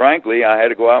 quite frankly, I had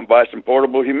to go out and buy some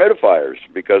portable humidifiers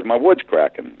because my wood's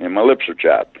cracking and my lips are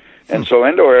chapped. And so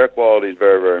indoor air quality is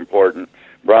very, very important.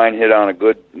 Brian hit on a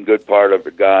good part of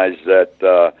it, guys,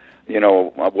 that,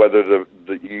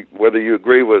 whether you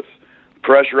agree with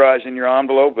pressurizing your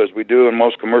envelope, as we do in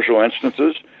most commercial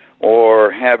instances, or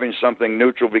having something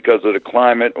neutral because of the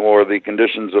climate or the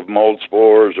conditions of mold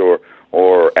spores or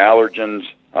allergens,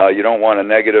 you don't want a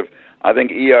negative. I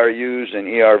think ERUs and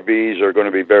ERVs are going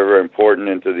to be very, very important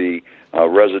into the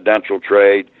residential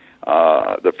trade.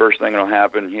 The first thing that will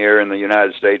happen here in the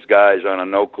United States, guys, on a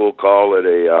no-cool call at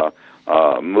a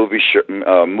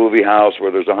movie house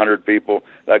where there's 100 people,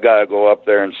 that guy will go up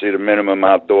there and see the minimum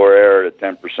outdoor air at a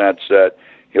 10% set.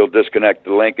 He'll disconnect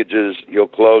the linkages, he'll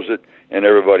close it, and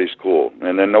everybody's cool.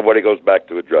 And then nobody goes back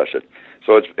to address it.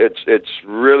 So it's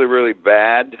really, really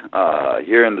bad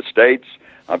here in the States.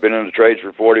 I've been in the trades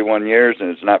for 41 years, and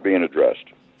it's not being addressed.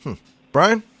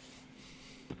 Brian?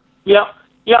 Yeah,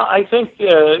 I think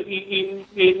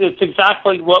it's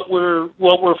exactly what we're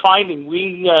finding.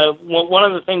 One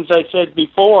of the things I said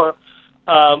before,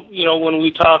 when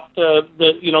we talked the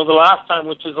last time,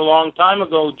 which is a long time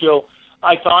ago, Joe,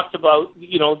 I talked about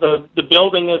the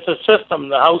building as a system,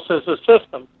 the house as a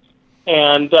system,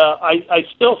 and I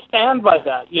still stand by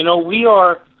that. We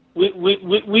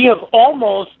have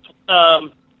almost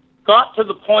got to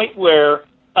the point where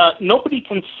nobody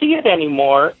can see it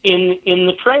anymore in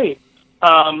the trade.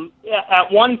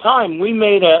 At one time, we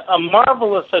made a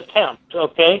marvelous attempt,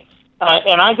 okay?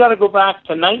 And I got to go back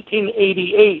to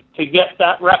 1988 to get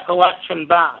that recollection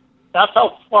back. That's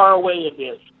how far away it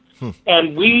is.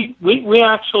 And we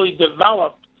actually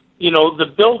developed,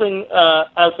 the building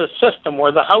as a system,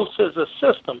 or the house as a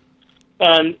system.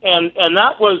 And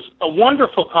that was a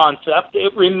wonderful concept.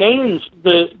 It remains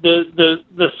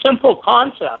the simple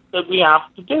concept that we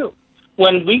have to do.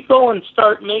 When we go and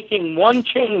start making one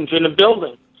change in a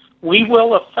building, we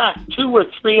will affect 2 or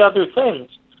 3 other things.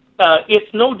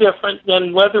 It's no different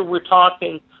than whether we're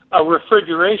talking a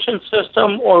refrigeration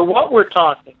system or what we're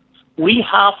talking. We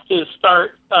have to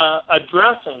start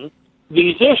addressing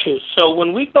these issues. So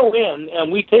when we go in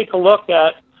and we take a look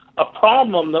at a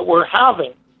problem that we're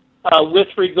having with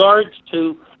regards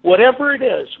to whatever it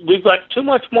is, we've got too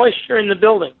much moisture in the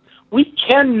building. We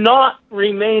cannot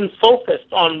remain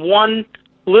focused on one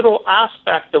little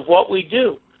aspect of what we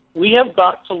do. We have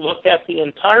got to look at the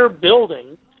entire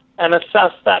building and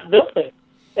assess that building.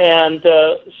 And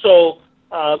so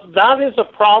that is a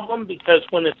problem, because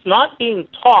when it's not being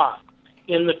taught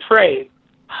in the trade,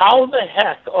 how the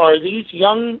heck are these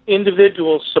young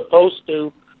individuals supposed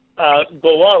to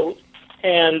go out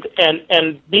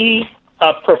and be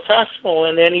professional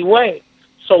in any way?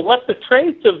 So what the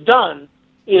trades have done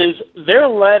is they're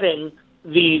letting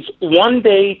these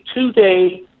 1-day,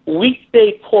 2-day,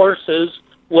 weekday courses,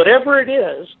 whatever it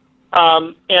is,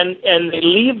 and they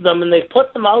leave them and they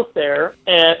put them out there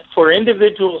for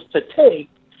individuals to take.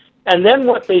 And then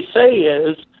what they say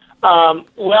is,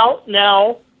 well,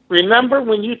 now, remember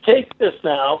when you take this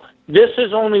now, this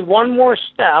is only one more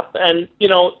step, and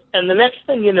the next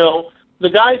thing you know, the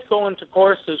guys go into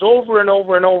courses over and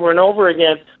over and over and over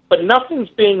again, but nothing's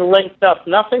being linked up,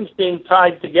 nothing's being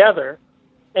tied together,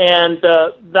 And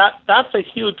that's a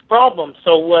huge problem.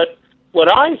 So what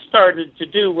I started to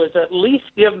do was at least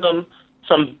give them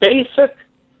some basic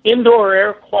indoor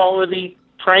air quality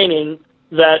training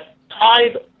that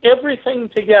tied everything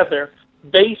together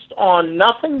based on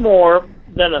nothing more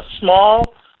than a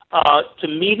small to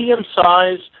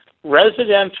medium-sized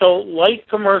residential, light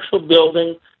commercial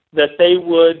building that they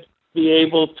would be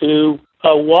able to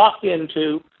walk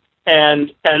into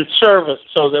and service,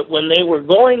 so that when they were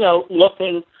going out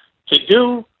looking to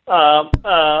do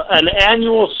an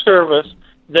annual service,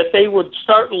 that they would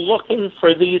start looking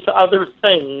for these other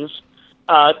things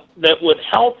that would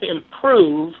help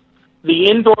improve the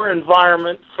indoor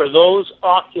environment for those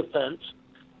occupants.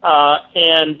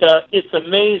 And it's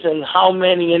amazing how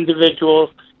many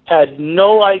individuals had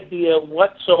no idea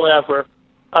whatsoever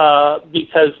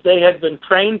because they had been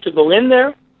trained to go in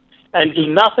there and do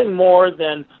nothing more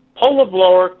than pull a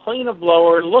blower, clean a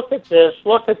blower, look at this,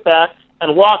 look at that,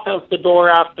 and walk out the door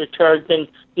after charging,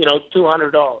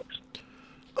 $200.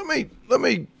 Let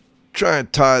me try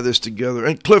and tie this together.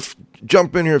 And Cliff,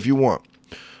 jump in here if you want.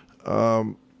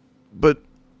 But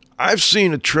I've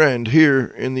seen a trend here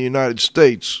in the United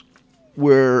States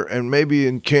where, and maybe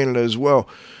in Canada as well,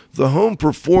 the home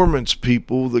performance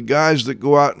people, the guys that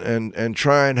go out and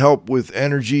try and help with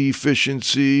energy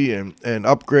efficiency and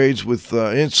upgrades with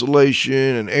insulation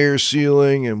and air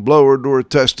sealing and blower door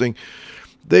testing,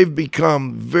 they've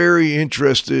become very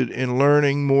interested in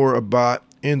learning more about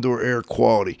indoor air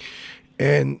quality.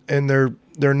 And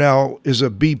there now is a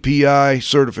BPI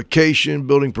certification.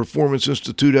 Building Performance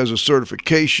Institute has a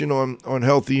certification on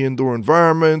healthy indoor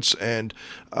environments, and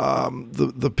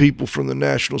the people from the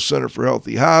National Center for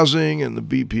Healthy Housing and the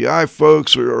BPI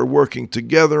folks are working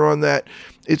together on that.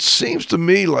 It seems to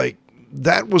me like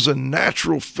that was a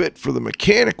natural fit for the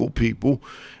mechanical people,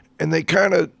 and they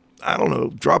kind of, I don't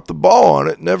know, dropped the ball on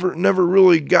it. Never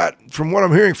really got, from what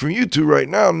I'm hearing from you two right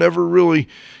now, never really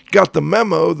got the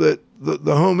memo that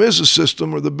the home is a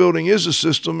system, or the building is a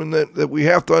system, and that we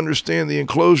have to understand the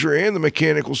enclosure and the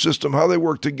mechanical system, how they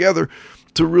work together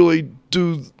to really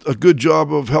do a good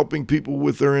job of helping people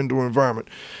with their indoor environment.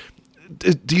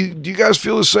 Do you guys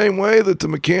feel the same way, that the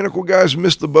mechanical guys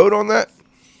missed the boat on that?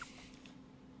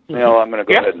 I'm going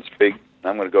to go ahead and speak.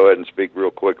 I'm going to go ahead and speak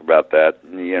real quick about that.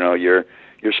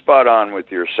 You're spot on with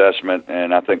your assessment,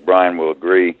 and I think Brian will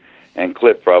agree, and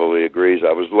Cliff probably agrees.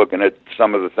 I was looking at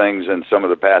some of the things in some of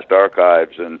the past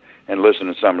archives and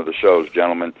listening to some of the shows,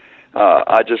 gentlemen.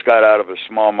 I just got out of a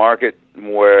small market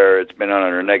where it's been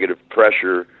under negative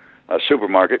pressure, a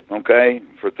supermarket,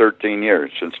 for 13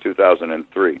 years, since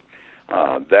 2003.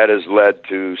 That has led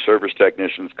to service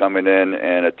technicians coming in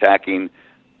and attacking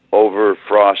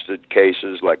over-frosted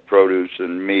cases like produce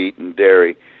and meat and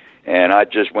dairy. And I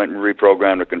just went and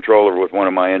reprogrammed a controller with one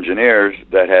of my engineers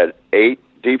that had 8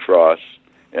 defrosts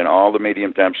in all the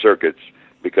medium temp circuits,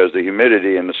 because the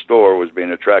humidity in the store was being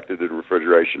attracted to the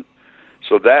refrigeration.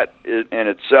 So that in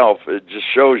itself, it just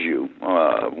shows you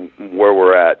where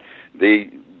we're at. The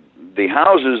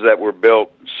houses that were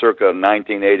built circa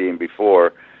 1980 and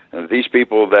before, these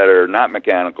people that are not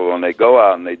mechanical and they go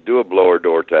out and they do a blower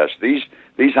door test, these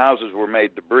houses were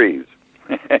made to breathe.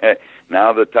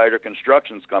 Now the tighter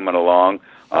construction's coming along.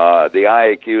 The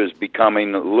IAQ is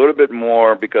becoming a little bit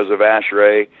more, because of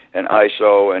ASHRAE and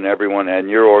ISO and everyone, and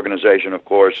your organization, of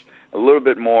course, a little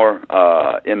bit more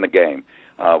in the game.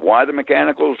 Why the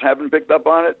mechanicals haven't picked up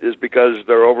on it is because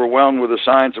they're overwhelmed with the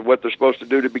science of what they're supposed to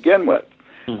do to begin with.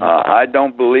 Mm-hmm. I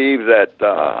don't believe that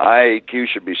IAQ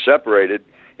should be separated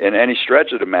in any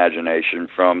stretch of the imagination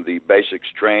from the basics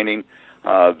training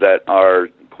that our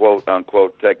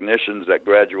quote-unquote technicians that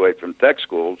graduate from tech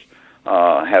schools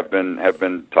have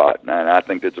been taught, and I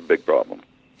think it's a big problem.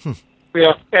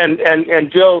 Yeah,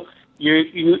 and Joe,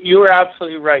 you are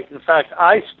absolutely right. In fact,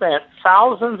 I spent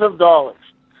thousands of dollars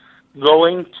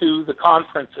going to the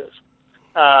conferences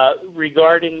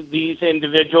regarding these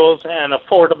individuals and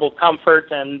affordable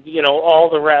comfort and all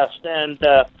the rest. And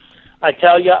I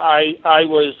tell you, I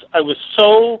was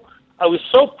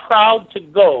so proud to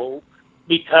go,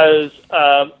 because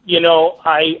I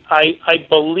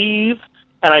believe,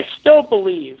 and I still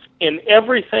believe, in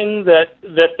everything that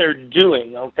they're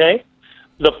doing. Okay,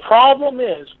 the problem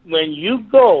is when you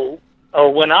go,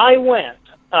 or when I went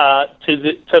to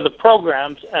the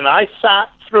programs and I sat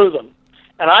through them,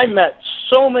 and I met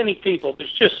so many people.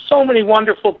 There's just so many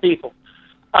wonderful people.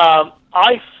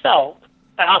 I felt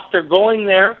after going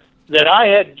there that I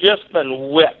had just been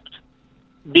whipped,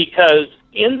 because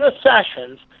in the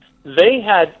sessions, they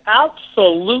had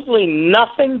absolutely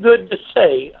nothing good to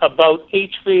say about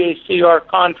HVACR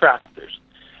contractors.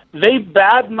 They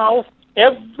badmouthed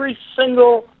every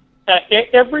single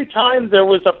every time there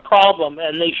was a problem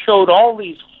and they showed all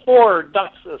these horror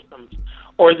duct systems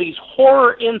or these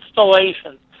horror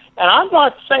installations, and I'm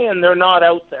not saying they're not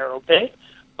out there, okay?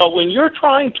 But when you're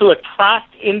trying to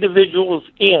attract individuals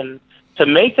in to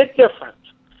make a difference,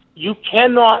 you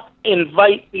cannot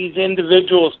invite these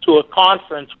individuals to a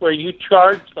conference where you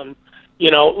charge them.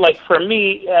 You know, like for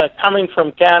me, coming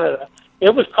from Canada,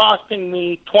 it was costing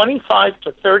me $2,500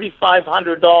 to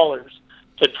 $3,500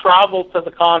 to travel to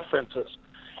the conferences.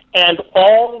 And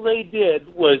all they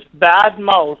did was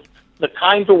badmouth the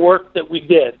kind of work that we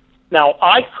did. Now,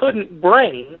 I couldn't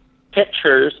bring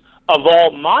pictures of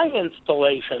all my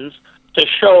installations to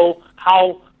show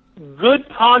how good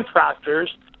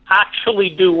contractors actually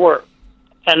do work.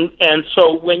 And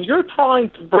so when you're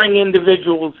trying to bring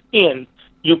individuals in,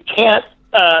 you can't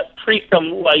treat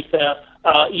them like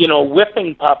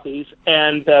whipping puppies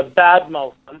and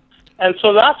badmouth them. And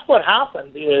so that's what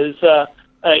happened. Is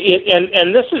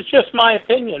and this is just my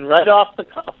opinion, right off the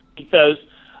cuff, because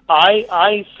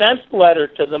I sent a letter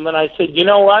to them and I said, you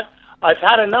know what, I've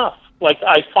had enough. Like,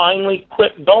 I finally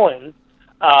quit going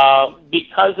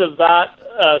because of that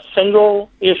single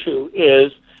issue.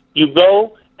 Is you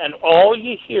go and all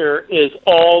you hear is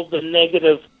all the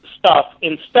negative stuff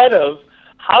instead of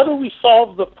how do we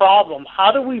solve the problem?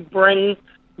 How do we bring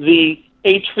the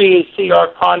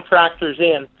HVACR contractors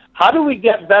in? How do we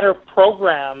get better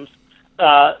programs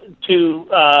to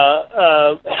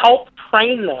help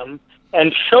train them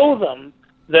and show them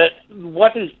that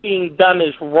what is being done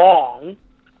is wrong,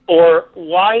 or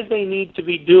why they need to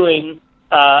be doing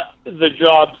the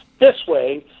jobs this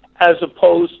way as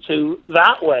opposed to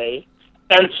that way?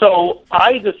 And so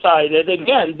I decided,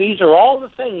 again, these are all the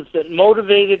things that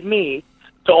motivated me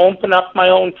to open up my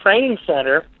own training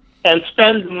center and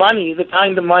spend money, the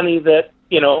kind of money that,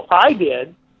 I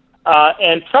did.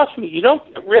 And trust me, you don't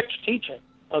get rich teaching,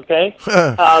 okay?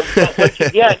 But what you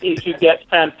get is you get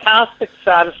fantastic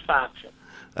satisfaction.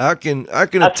 I can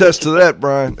attest to that,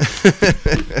 Brian.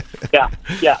 Yeah,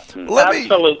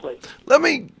 absolutely. Let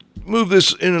me move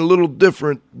this in a little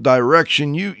different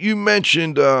direction. You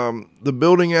mentioned the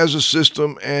building as a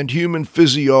system and human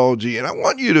physiology, and I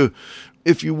want you to,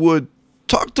 if you would,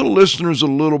 talk to the listeners a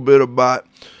little bit about,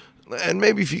 and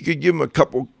maybe if you could give them a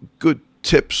couple good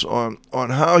tips on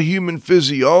how human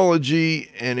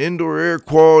physiology and indoor air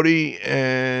quality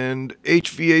and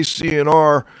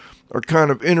HVAC&R are kind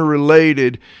of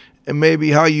interrelated, and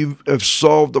maybe how you have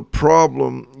solved a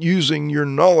problem using your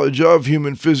knowledge of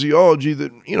human physiology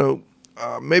that,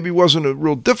 maybe wasn't a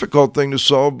real difficult thing to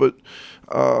solve, but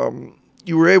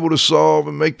you were able to solve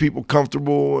and make people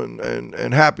comfortable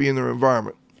and happy in their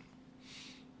environment.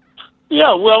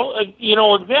 Yeah, well,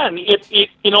 again,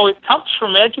 it comes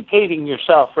from educating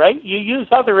yourself, right? You use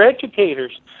other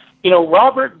educators.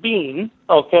 Robert Bean,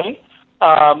 okay,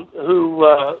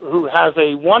 who has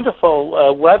a wonderful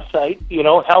website,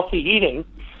 Healthy Heating.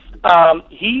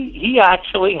 He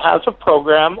actually has a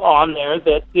program on there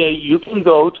that you can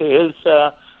go to his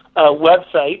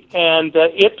website, and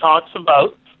it talks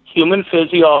about human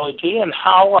physiology and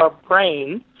how our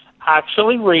brain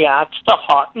actually reacts to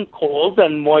hot and cold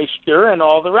and moisture and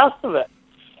all the rest of it.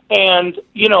 And,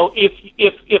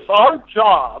 if our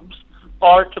jobs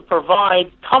are to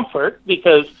provide comfort,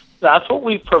 because that's what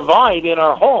we provide in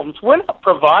our homes, we're not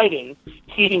providing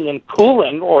heating and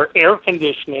cooling or air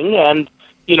conditioning and,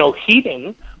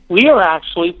 heating. We are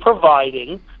actually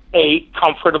providing a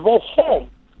comfortable home.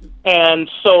 And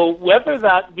so whether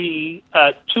that be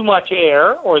too much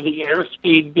air or the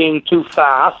airspeed being too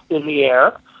fast in the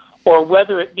air, or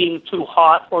whether it being too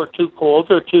hot or too cold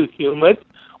or too humid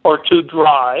or too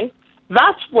dry,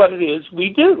 that's what it is we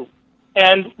do.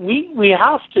 And we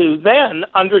have to then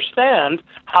understand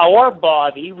how our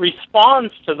body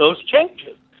responds to those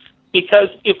changes. Because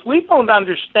if we don't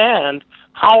understand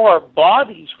how our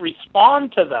bodies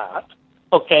respond to that,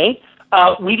 okay,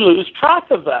 we lose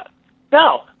track of that.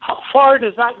 Now, how far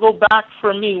does that go back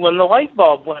for me when the light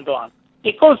bulb went on?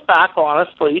 It goes back,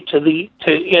 honestly,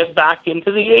 back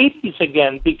into the 80s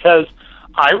again, because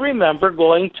I remember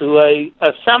going to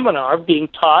a seminar being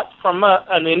taught from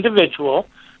an individual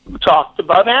who talked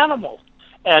about animals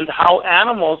and how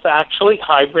animals actually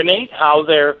hibernate, how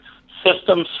their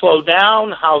systems slow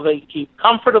down, how they keep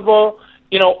comfortable,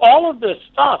 all of this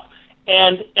stuff.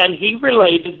 And he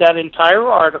related that entire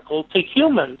article to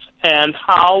humans and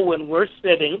how when we're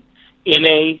sitting in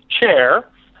a chair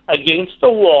against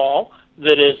a wall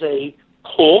that is a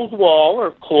cold wall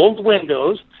or cold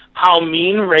windows, how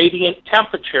mean radiant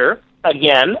temperature,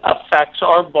 again, affects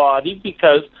our body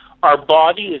because our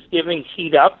body is giving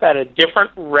heat up at a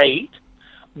different rate.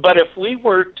 But if we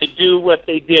were to do what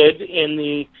they did in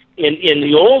the in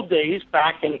the old days,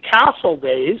 back in castle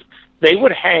days, they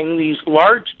would hang these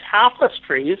large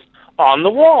tapestries on the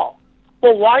wall.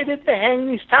 Well, why did they hang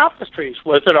these tapestries?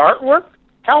 Was it artwork?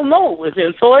 Hell no, it was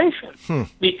insulation.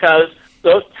 Because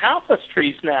those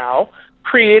tapestries now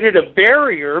created a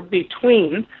barrier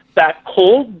between that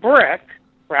cold brick,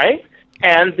 right,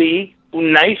 and the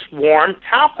nice warm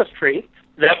tapestry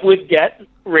that would get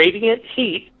radiant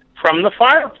heat from the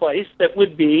fireplace that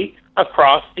would be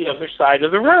across the other side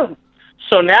of the room.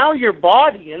 So now your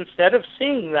body, instead of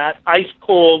seeing that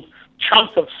ice-cold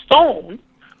chunk of stone,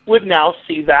 would now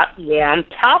see that warm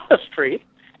tapestry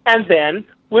and then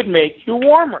would make you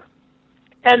warmer.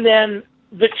 And then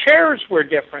the chairs were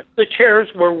different. The chairs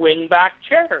were wing-back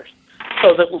chairs,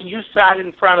 so that when you sat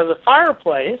in front of the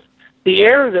fireplace, the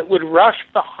air that would rush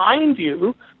behind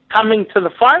you coming to the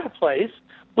fireplace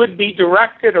would be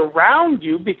directed around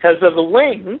you because of the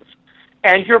wings,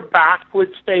 and your back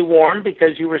would stay warm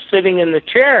because you were sitting in the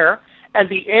chair, and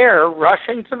the air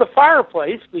rushing to the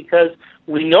fireplace, because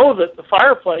we know that the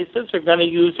fireplaces are going to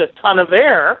use a ton of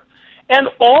air. And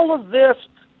all of this,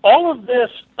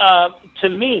 to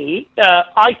me,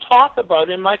 I talk about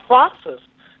in my classes,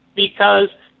 because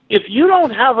if you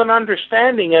don't have an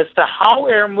understanding as to how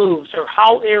air moves or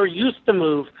how air used to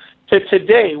move to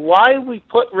today, why we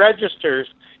put registers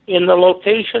in the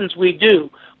locations we do,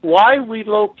 why we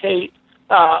locate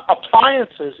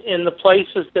appliances in the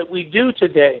places that we do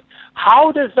today,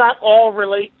 how does that all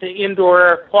relate to indoor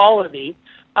air quality?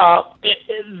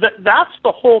 That's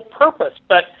the whole purpose.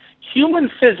 But human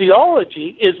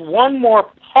physiology is one more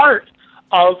part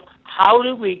of how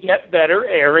do we get better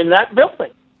air in that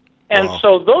building. And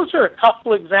so those are a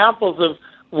couple examples of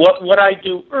what I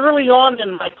do early on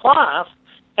in my class,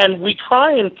 and we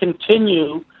try and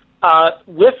continue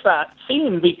with that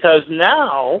theme, because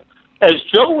now, as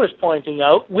Joe was pointing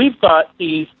out, we've got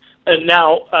these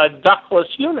now ductless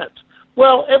units.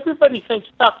 Well, everybody thinks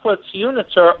ductless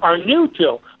units are new,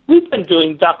 Joe. We've been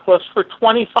doing ductless for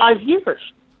 25 years.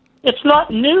 It's not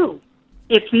new.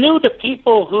 It's new to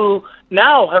people who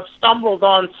now have stumbled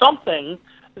on something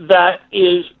that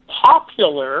is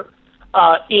popular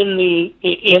in the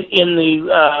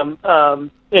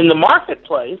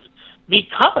marketplace,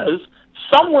 because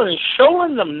someone is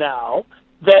showing them now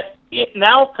that it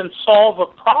now can solve a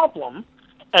problem,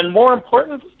 and more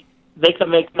importantly, they can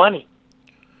make money.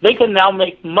 They can now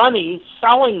make money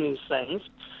selling these things,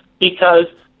 because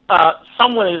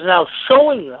someone is now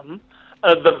showing them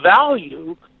the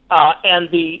value and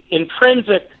the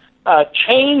intrinsic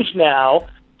change now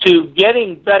to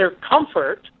getting better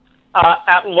comfort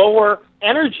at lower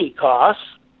energy costs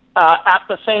at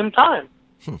the same time.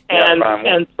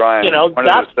 And Brian, you know,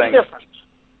 that's the difference.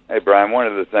 Hey, Brian, one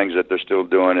of the things that they're still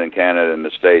doing in Canada and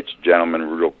the States, gentlemen,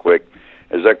 real quick,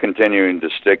 is they're continuing to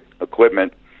stick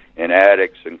equipment in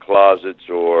attics and closets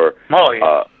or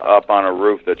up on a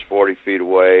roof that's 40 feet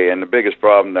away. And the biggest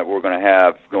problem that we're going to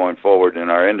have going forward in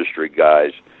our industry,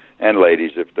 guys and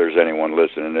ladies, if there's anyone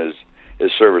listening,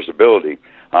 is serviceability.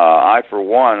 I, for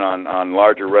one, on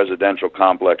larger residential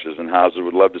complexes and houses,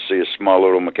 would love to see a small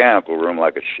little mechanical room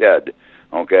like a shed,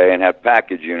 okay, and have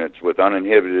package units with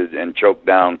uninhibited and choked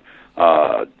down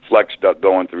flex duct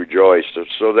going through joists,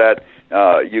 so that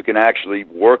you can actually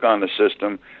work on the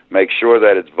system, make sure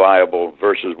that it's viable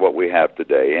versus what we have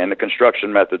today. And the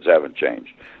construction methods haven't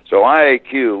changed. So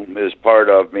IAQ is part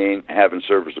of me having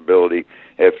serviceability.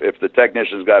 If the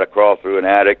technician's got to crawl through an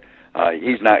attic,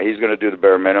 he's going to do the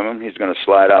bare minimum. He's going to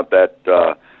slide out that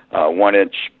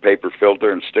 1-inch paper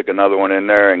filter and stick another one in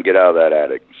there and get out of that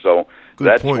attic. So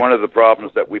that's one of the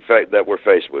problems that we're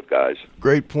faced with, guys.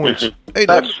 Great points. Hey,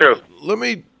 that's true. Let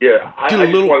me I just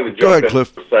wanted to jump in Cliff.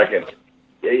 for a second.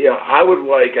 Yeah, I would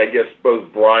like, I guess,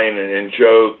 both Brian and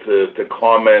Joe to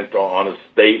comment on a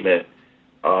statement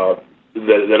that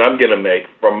I'm going to make.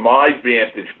 From my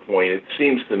vantage point, it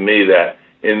seems to me that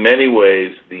in many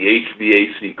ways the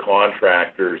HVAC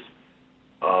contractors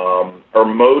are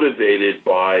motivated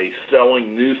by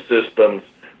selling new systems.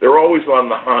 They're always on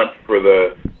the hunt for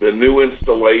the new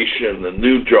installation, the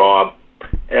new job.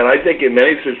 And I think in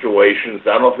many situations,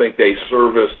 I don't think they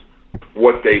service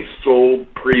what they've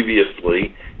sold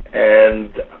previously.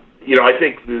 And, you know, I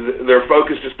think they're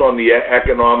focused just on the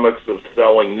economics of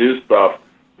selling new stuff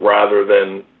rather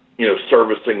than, you know,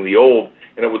 servicing the old.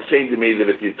 And it would seem to me that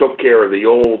if you took care of the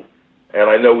old, and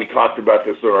I know we talked about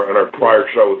this in our prior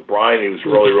show with Brian, he was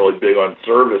really, really big on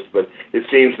service, but it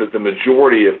seems that the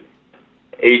majority of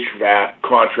HVAC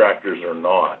contractors are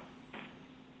not.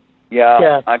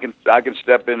 Yeah. I can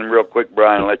step in real quick,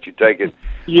 Brian, and let you take it.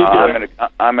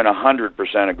 I'm in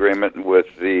 100% agreement with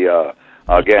the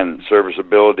Again,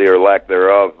 serviceability or lack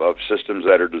thereof of systems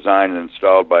that are designed and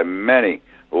installed by many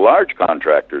large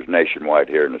contractors nationwide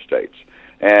here in the States.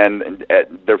 And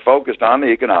they're focused on the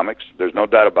economics. There's no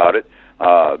doubt about it.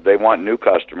 They want new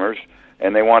customers,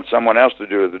 and they want someone else to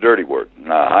do the dirty work.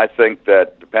 I think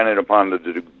that depending upon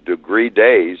the degree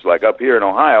days, like up here in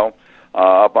Ohio,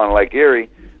 up on Lake Erie,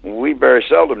 we very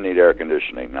seldom need air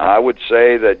conditioning. I would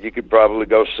say that you could probably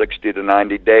go 60 to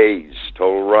 90 days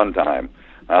total runtime,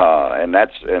 and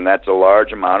that's a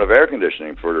large amount of air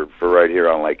conditioning for right here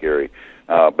on Lake Erie.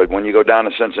 But when you go down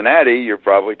to Cincinnati, you're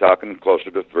probably talking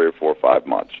closer to 3 or 4 or 5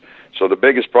 months. So the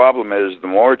biggest problem is the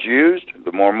more it's used,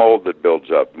 the more mold that builds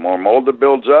up. The more mold that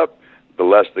builds up, the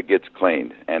less that gets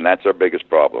cleaned, and that's our biggest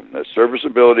problem. The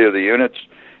serviceability of the units,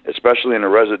 especially in the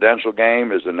residential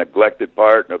game, is a neglected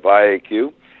part of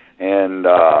IAQ. And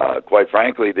quite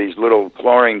frankly, these little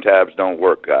chlorine tabs don't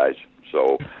work, guys.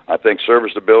 So I think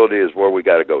serviceability is where we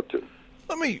got to go to.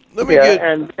 Let me go ahead,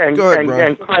 Brian.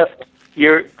 And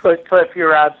Cliff,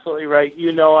 you're absolutely right.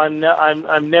 You know,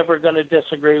 I'm never going to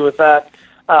disagree with that.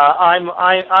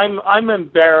 I'm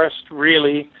embarrassed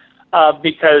really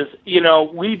because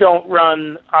we don't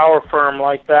run our firm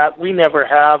like that. We never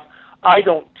have. I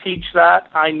don't teach that.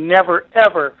 I never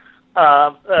ever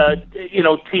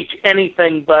teach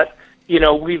anything but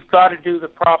we've got to do the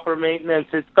proper maintenance.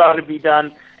 It's got to be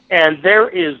done, and there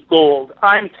is gold.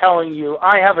 I'm telling you,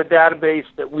 I have a database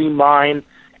that we mine.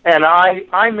 And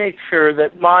I make sure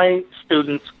that my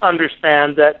students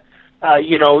understand that,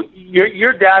 your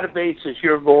database is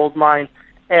your gold mine.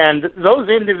 And those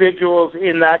individuals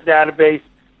in that database,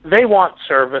 they want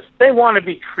service. They want to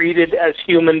be treated as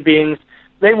human beings.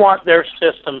 They want their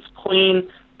systems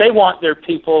clean. They want their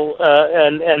people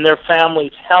and their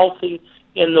families healthy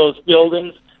in those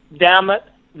buildings. Damn it,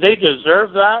 they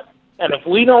deserve that. And if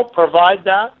we don't provide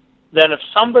that, then if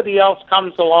somebody else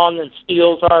comes along and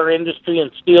steals our industry and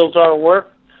steals our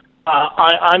work,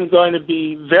 I'm going to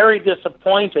be very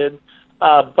disappointed.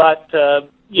 But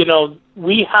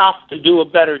we have to do a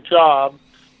better job.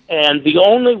 And the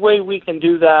only way we can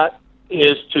do that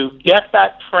is to get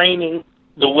that training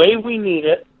the way we need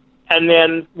it. And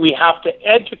then we have to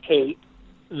educate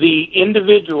the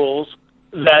individuals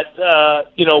that,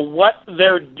 what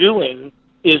they're doing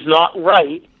is not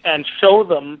right, and show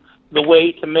them the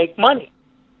way to make money,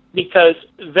 because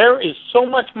there is so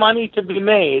much money to be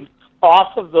made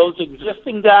off of those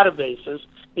existing databases.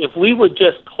 If we would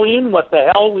just clean what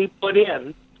the hell we put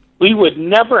in, we would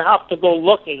never have to go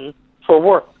looking for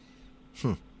work.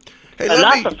 Hey, and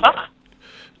that's a fact.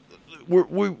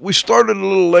 We started a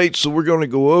little late, so we're going to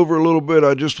go over a little bit.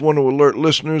 I just want to alert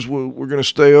listeners we're going to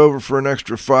stay over for an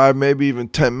extra 5, maybe even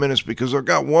 10 minutes, because I've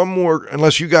got one more,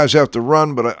 unless you guys have to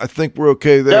run, but I think we're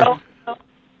okay there. No.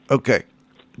 Okay.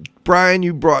 Brian,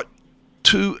 you brought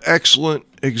 2 excellent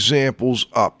examples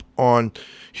up on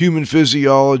human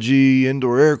physiology,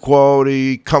 indoor air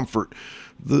quality, comfort,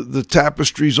 the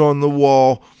tapestries on the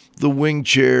wall, the wing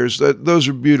chairs. Those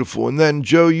are beautiful. And then,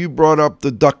 Joe, you brought up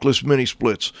the ductless mini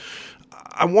splits.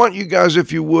 I want you guys,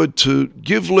 if you would, to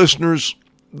give listeners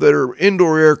that are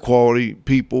indoor air quality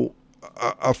people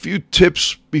a few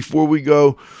tips before we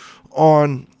go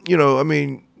on.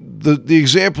 The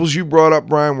examples you brought up,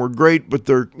 Brian, were great, but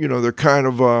they're kind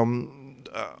of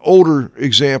older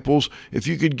examples. If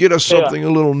you could get us something a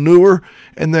little newer,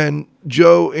 and then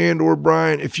Joe and or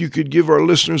Brian, if you could give our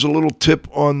listeners a little tip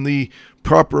on the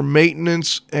proper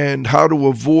maintenance and how to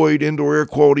avoid indoor air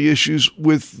quality issues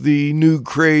with the new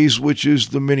craze, which is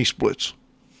the mini splits.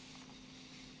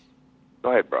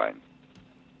 Go ahead, Brian.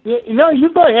 No,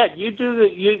 you go ahead.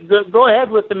 Go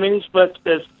ahead with the mini splits,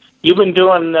 because you've been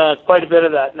doing quite a bit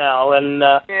of that now, and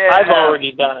I've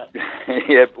already done it.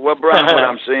 Yeah, well, Brian, what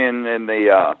I'm seeing in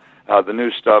the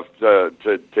new stuff,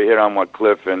 to hit on what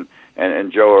Cliff and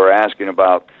Joe are asking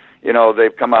about,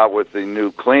 they've come out with the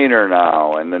new cleaner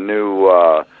now, and the new,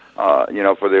 for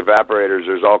the evaporators,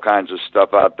 there's all kinds of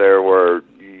stuff out there where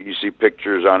you see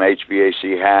pictures on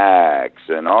HVAC hacks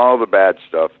and all the bad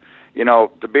stuff.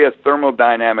 To be a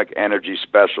thermodynamic energy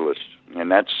specialist,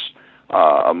 and that's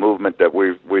a movement that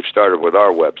we've started with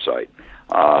our website.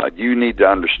 You need to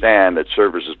understand that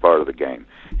service is part of the game.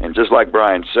 And just like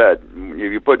Brian said,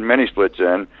 if you put mini splits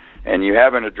in and you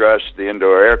haven't addressed the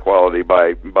indoor air quality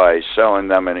by selling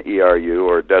them an ERU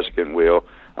or a desiccant wheel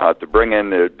to bring in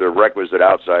the requisite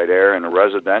outside air in a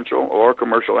residential or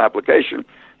commercial application,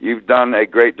 you've done a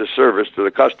great disservice to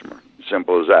the customer.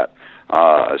 Simple as that.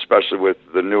 Especially with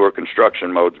the newer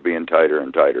construction modes being tighter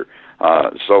and tighter.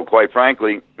 So quite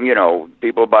frankly,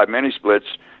 people buy mini splits.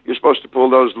 You're supposed to pull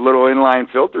those little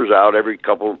inline filters out every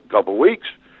couple weeks,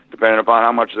 depending upon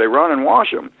how much they run, and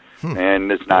wash them.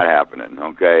 and it's not happening.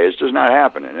 Okay, it's just not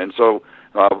happening. And so,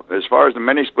 as far as the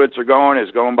mini splits are going,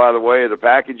 it's going by the way of the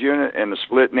package unit and the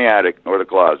split in the attic or the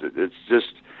closet.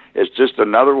 It's just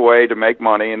another way to make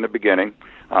money in the beginning,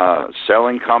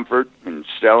 selling comfort and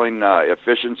selling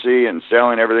efficiency and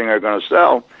selling everything they're going to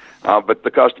sell. But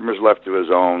the customer's left to his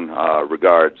own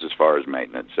regards as far as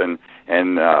maintenance. And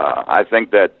I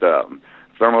think that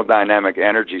thermodynamic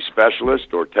energy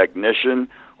specialist or technician,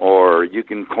 or you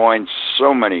can coin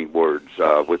so many words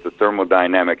with the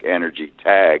thermodynamic energy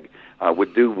tag,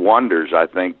 would do wonders, I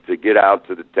think, to get out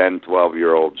to the 10,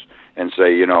 12-year-olds and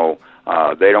say,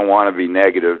 they don't want to be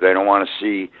negative. They don't want to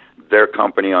see their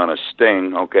company on a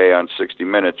sting, on 60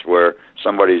 Minutes where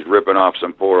somebody's ripping off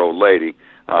some poor old lady.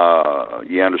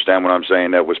 You understand what I'm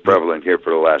saying? That was prevalent here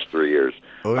for the last 3 years.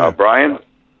 Oh, yeah. Brian?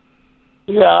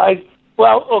 Yeah,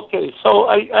 so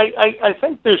I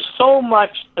think there's so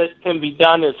much that can be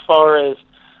done as far as,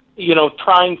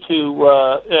 trying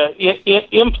to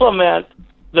implement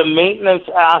the maintenance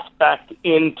aspect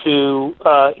into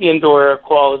indoor air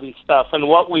quality stuff. And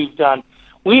what we've done,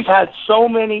 we've had so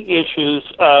many issues,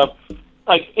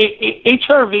 like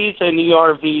HRVs and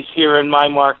ERVs here in my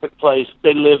marketplace,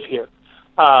 they live here.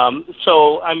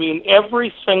 So,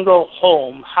 every single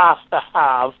home has to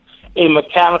have a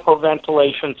mechanical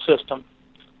ventilation system.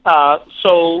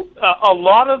 So a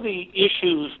lot of the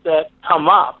issues that come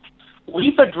up,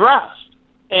 we've addressed.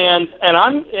 And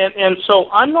so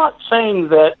I'm not saying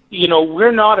that,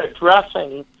 we're not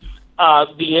addressing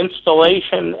the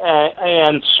installation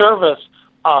and service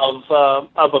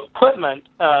of equipment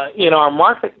in our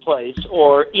marketplace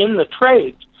or in the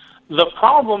trades. The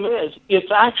problem is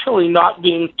it's actually not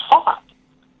being taught.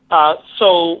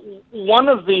 So one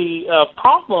of the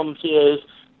problems is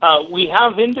we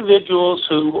have individuals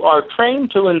who are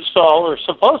trained to install or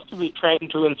supposed to be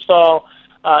trained to install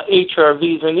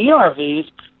HRVs and ERVs,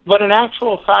 but in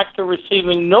actual fact are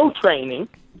receiving no training,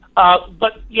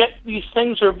 but yet these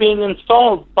things are being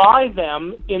installed by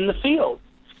them in the field.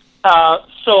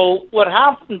 So what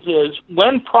happens is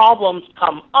when problems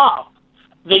come up,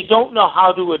 they don't know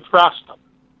how to address them.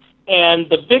 And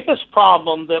the biggest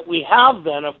problem that we have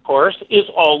then, of course, is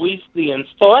always the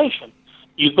installation.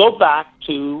 You go back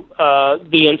to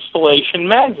the installation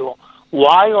manual.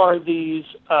 Why are these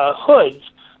hoods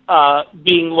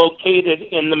being located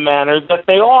in the manner that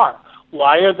they are?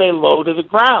 Why are they low to the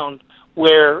ground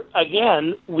where,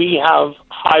 again, we have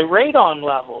high radon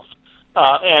levels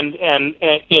and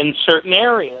in certain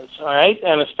areas, all right?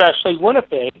 And especially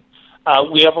Winnipeg,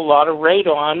 we have a lot of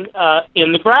radon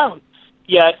in the ground.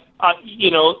 Yet,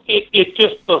 it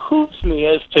just behooves me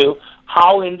as to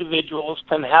how individuals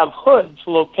can have hoods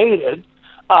located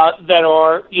that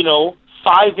are,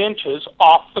 5 inches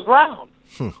off the ground.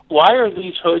 Why are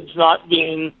these hoods not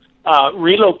being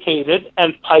relocated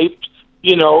and piped,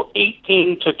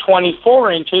 18 to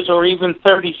 24 inches or even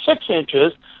 36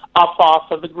 inches up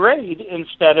off of the grade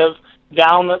instead of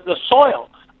down at the soil?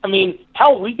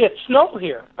 Hell, we get snow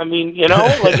here.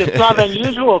 It's not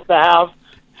unusual to have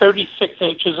 36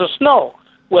 inches of snow.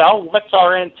 Well, what's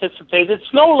our anticipated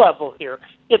snow level here?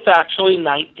 It's actually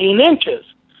 19 inches.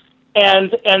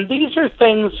 And these are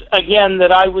things, again,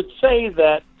 that I would say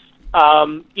that,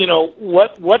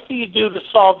 what do you do to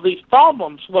solve these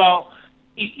problems? Well,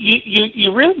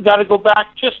 you really got to go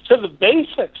back just to the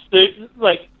basics.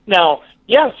 Now,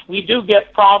 yes, we do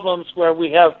get problems where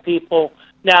we have people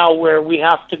now where we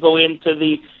have to go into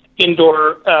the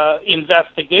indoor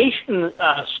investigation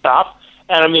stuff.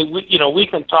 And we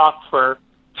can talk for,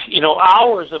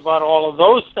 hours about all of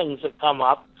those things that come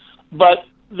up. But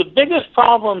the biggest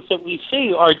problems that we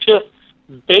see are just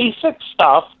basic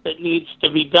stuff that needs to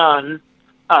be done.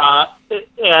 And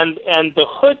the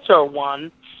hoods are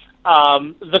one.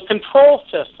 The control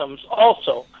systems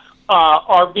also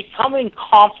are becoming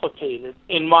complicated,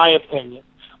 in my opinion.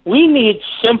 We need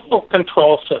simple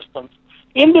control systems.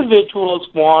 Individuals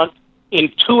want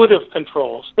intuitive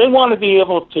controls. They want to be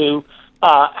able to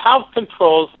have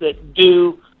controls that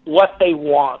do what they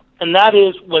want. And that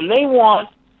is when they want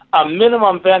a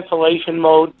minimum ventilation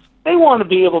mode, they want to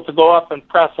be able to go up and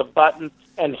press a button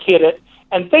and hit it.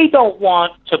 And they don't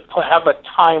want to have a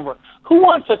timer. Who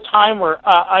wants a timer?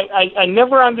 I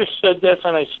never understood this,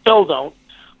 and I still don't.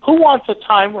 Who wants a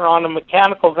timer on a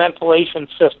mechanical ventilation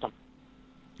system?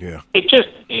 Yeah.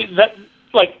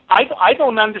 I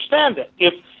don't understand it.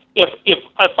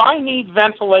 If I need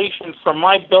ventilation from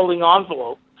my building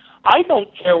envelope, I don't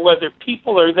care whether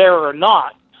people are there or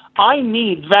not. I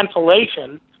need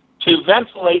ventilation to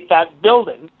ventilate that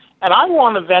building, and I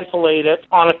want to ventilate it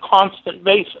on a constant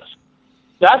basis.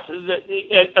 That's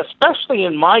especially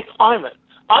in my climate.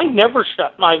 I never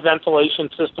shut my ventilation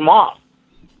system off.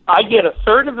 I get a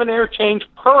third of an air change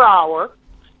per hour,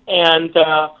 and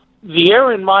the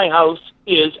air in my house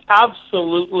is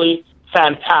absolutely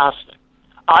fantastic.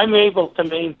 I'm able to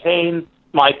maintain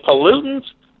my pollutants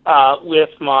with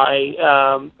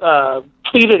my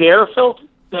pleated air filter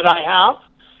that I have,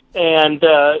 and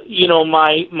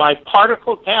my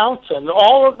particle counts and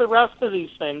all of the rest of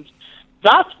these things.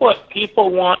 That's what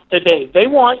people want today. They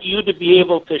want you to be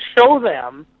able to show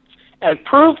them and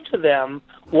prove to them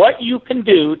what you can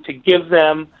do to give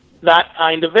them that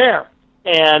kind of air.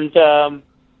 And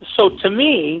so to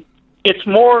me, it's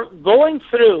more going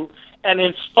through and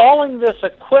installing this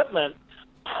equipment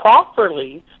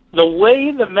properly the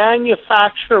way the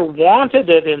manufacturer wanted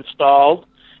it installed,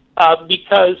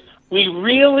 because we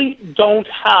really don't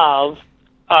have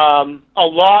a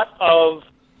lot of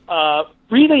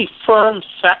really firm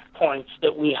set points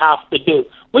that we have to do.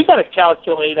 We've got to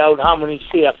calculate out how many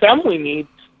CFM we need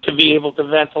to be able to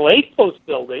ventilate those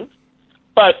buildings.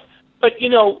 But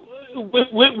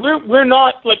we're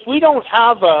not, like, we don't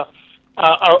have a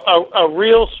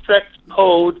real strict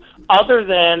code other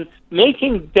than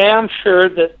making damn sure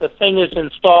that the thing is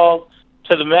installed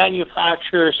to the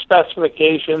manufacturer's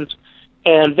specifications,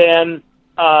 and then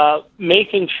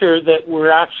making sure that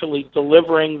we're actually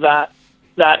delivering that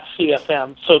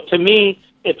CFM. So to me,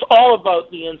 it's all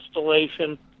about the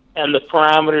installation and the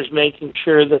parameters, making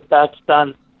sure that that's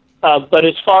done. But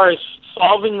as far as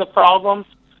solving the problems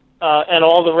and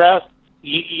all the rest,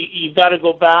 you got to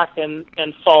go back and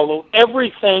follow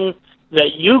everything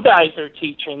that you guys are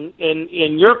teaching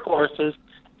in your courses,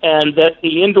 and that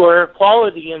the Indoor Air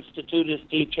Quality Institute is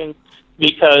teaching,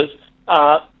 because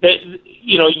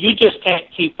you just can't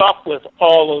keep up with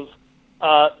all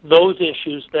of those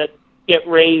issues that get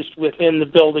raised within the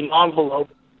building envelope.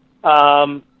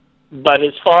 But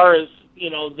as far as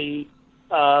the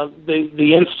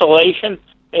installation,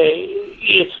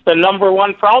 it's the number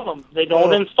one problem. They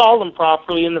don't install them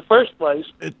properly in the first place,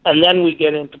 and then we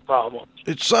get into problems.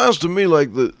 It sounds to me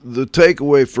like the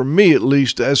takeaway, for me at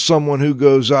least, as someone who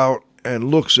goes out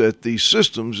and looks at these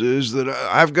systems, is that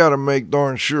I've got to make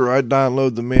darn sure I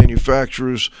download the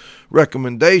manufacturer's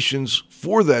recommendations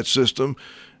for that system,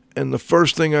 and the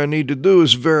first thing I need to do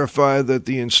is verify that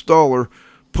the installer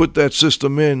put that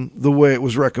system in the way it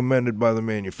was recommended by the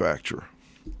manufacturer.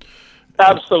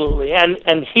 Absolutely,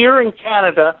 and here in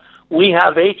Canada, we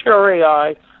have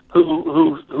HRAI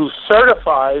who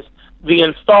certifies the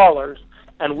installers,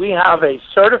 and we have a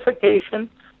certification,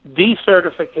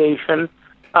 decertification.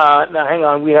 Now, hang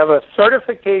on, we have a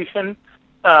certification,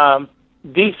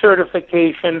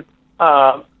 decertification,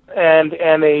 and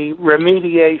a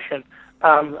remediation.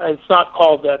 It's not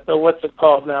called that, though. What's it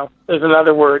called now? There's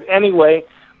another word. Anyway,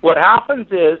 what happens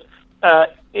is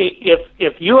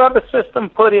if you have a system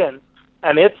put in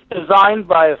and it's designed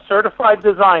by a certified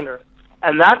designer,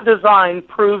 and that design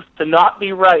proves to not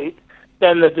be right,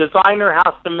 then the designer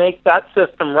has to make that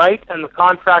system right, and the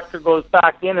contractor goes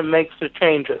back in and makes the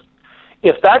changes.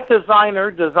 If that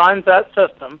designer designs that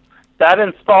system, that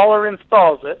installer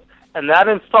installs it, and that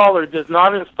installer does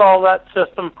not install that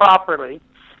system properly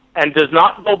and does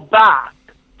not go back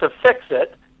to fix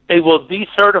it, they will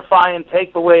decertify and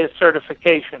take away his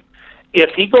certification.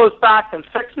 If he goes back and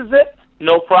fixes it,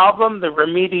 no problem. The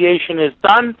remediation is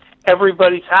done.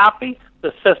 Everybody's happy.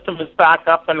 The system is back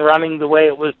up and running the way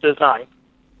it was designed.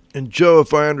 And Joe,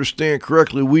 if I understand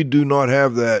correctly, we do not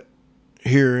have that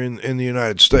here in the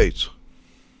United States.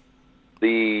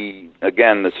 The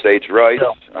state's rights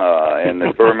and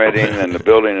the permitting and the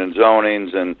building and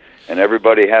zonings and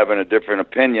everybody having a different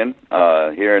opinion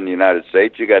here in the United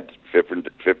States. You got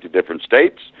 50 different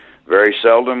states. Very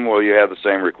seldom will you have the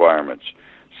same requirements.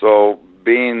 So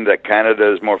being that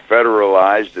Canada is more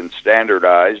federalized and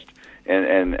standardized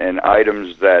and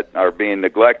items that are being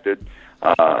neglected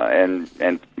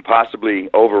and possibly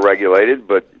overregulated,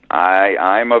 but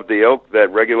I'm of the ilk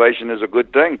that regulation is a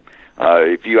good thing.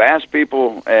 If you ask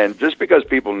people, and just because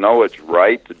people know it's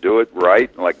right to do it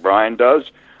right, like Brian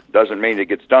does, doesn't mean it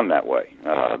gets done that way.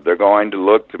 They're going to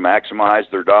look to maximize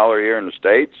their dollar here in the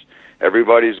States.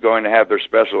 Everybody's going to have their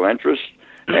special interests,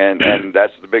 and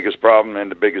that's the biggest problem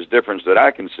and the biggest difference that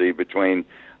I can see between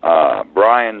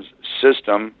Brian's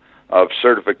system of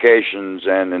certifications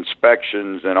and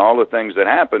inspections and all the things that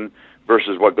happen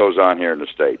versus what goes on here in the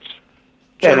States.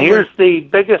 And here's the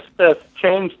biggest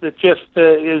change that just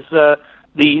is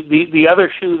the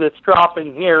other shoe that's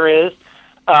dropping here is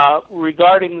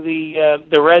regarding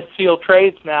the Red Seal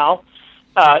trades now.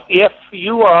 If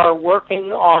you are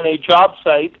working on a job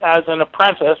site as an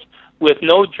apprentice with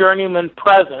no journeyman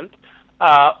present,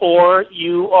 or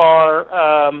you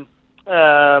are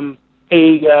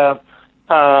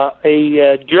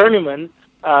journeyman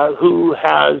who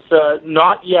has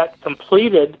not yet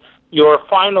completed your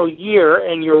final year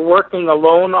and you're working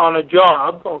alone on a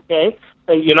job, okay,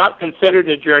 you're not considered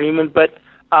a journeyman, but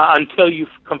until you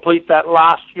complete that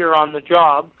last year on the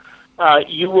job,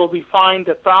 you will be fined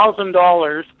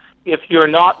 $1,000 if you're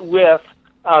not with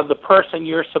the person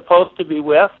you're supposed to be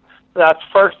with. That's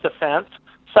first offense.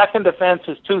 Second offense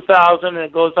is $2,000, and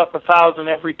it goes up $1,000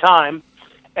 every time.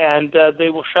 And they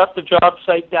will shut the job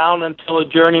site down until a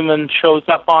journeyman shows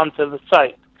up onto the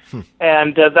site.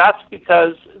 And that's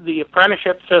because the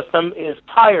apprenticeship system is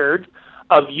tired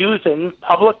of using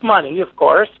public money, of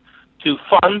course, to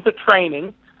fund the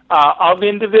training of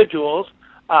individuals,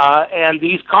 and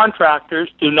these contractors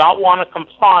do not want to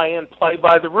comply and play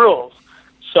by the rules.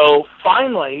 So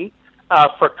finally,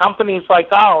 for companies like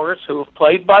ours who have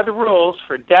played by the rules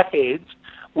for decades,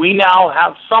 we now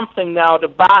have something now to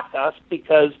back us,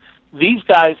 because these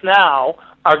guys now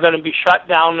are going to be shut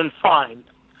down and fined.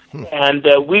 And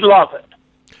we love it.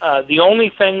 The only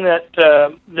thing that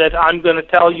I'm going to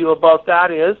tell you about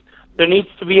that is there needs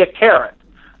to be a carrot.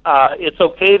 It's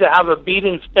okay to have a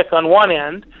beating stick on one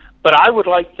end, but I would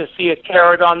like to see a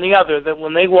carrot on the other, that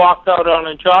when they walk out on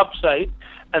a job site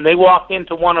and they walk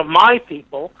into one of my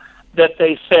people, that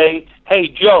they say, "Hey,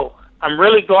 Joe, I'm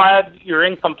really glad you're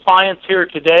in compliance here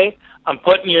today. I'm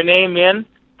putting your name in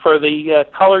for the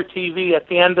color TV at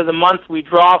the end of the month we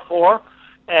draw for,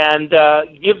 and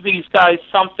give these guys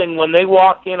something when they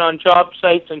walk in on job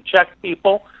sites and check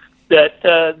people, that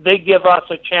they give us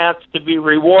a chance to be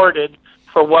rewarded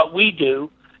for what we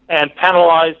do and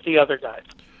penalize the other guys."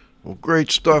 Well, great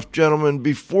stuff, gentlemen.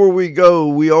 Before we go,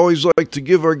 we always like to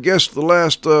give our guests the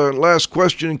last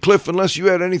question. Cliff, unless you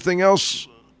had anything else?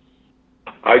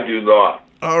 I do not.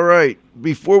 All right.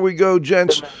 Before we go,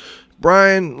 gents,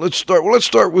 Brian, let's start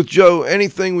with Joe.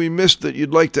 Anything we missed that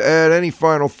you'd like to add? Any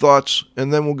final thoughts?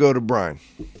 And then we'll go to Brian.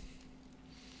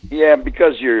 Yeah,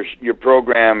 because your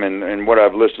program and what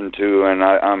I've listened to, and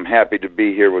I'm happy to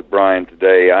be here with Brian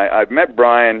today. I've met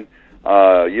Brian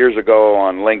years ago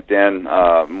on LinkedIn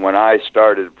when I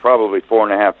started, probably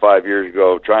 5 years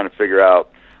ago, trying to figure out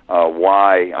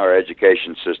why our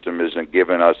education system isn't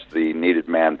giving us the needed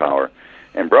manpower.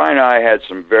 And Brian and I had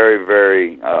some very,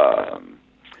 very,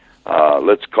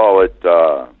 let's call it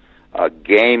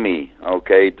gamey,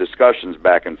 discussions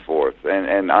back and forth.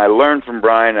 And I learned from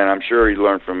Brian, and I'm sure he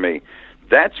learned from me.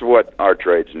 That's what our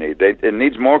trades need. It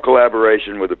needs more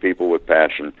collaboration with the people with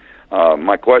passion.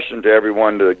 My question to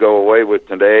everyone to go away with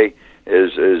today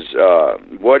is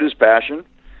what is passion?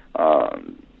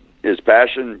 Is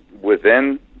passion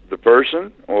within the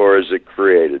person, or is it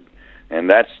created? And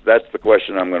that's the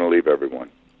question I'm going to leave everyone.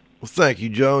 Well, thank you,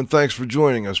 Joe, and thanks for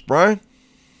joining us. Brian?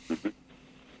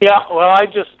 Yeah, well, I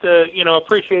just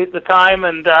appreciate the time,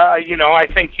 and I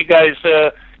think you guys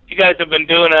have been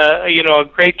doing a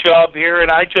great job here, and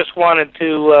I just wanted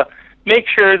to make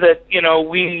sure that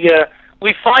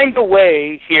we find a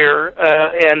way here,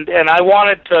 and I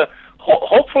wanted to.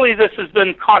 Hopefully, this has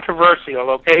been controversial,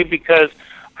 okay? Because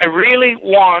I really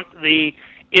want the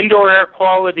indoor air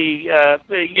quality,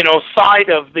 side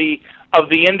of the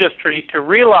industry to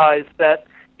realize that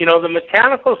the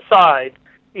mechanical side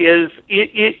is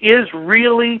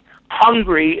really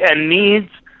hungry and needs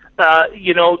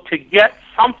to get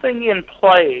something in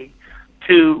play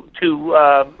to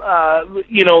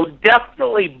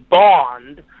definitely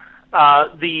bond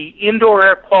the indoor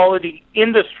air quality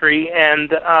industry and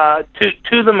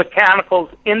to the mechanicals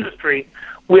industry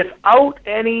without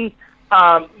any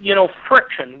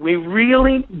friction. We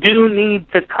really do need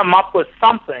to come up with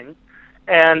something,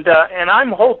 and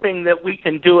I'm hoping that we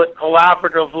can do it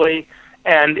collaboratively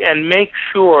and make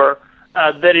sure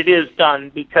that it is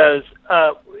done, because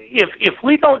if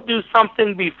we don't do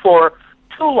something before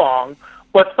too long,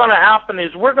 what's going to happen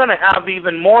is we're going to have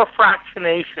even more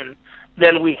fractionation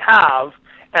than we have,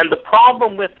 and the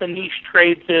problem with the niche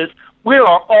trades is we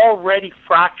are already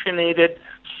fractionated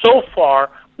so far,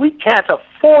 we can't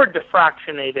afford to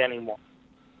fractionate anymore.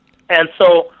 And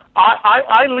so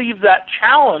I leave that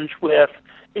challenge with,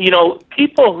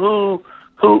 people who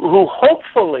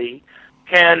hopefully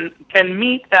can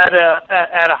meet at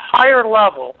a higher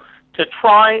level to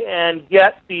try and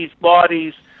get these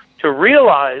bodies to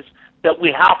realize that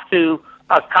we have to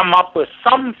come up with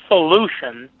some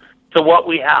solution to what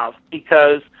we have,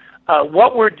 because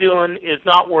what we're doing is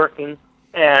not working,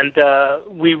 and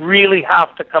we really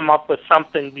have to come up with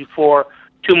something before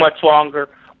too much longer,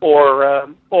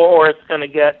 or it's going to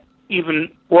get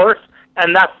even worse,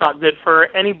 and that's not good for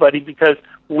anybody, because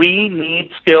we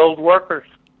need skilled workers.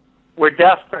 We're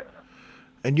desperate.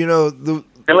 And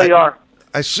really are.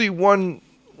 I see one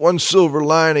silver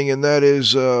lining, and that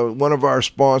is one of our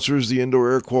sponsors, the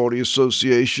Indoor Air Quality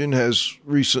Association, has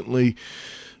recently,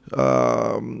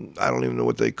 I don't even know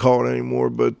what they call it anymore,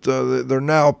 but they're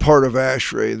now part of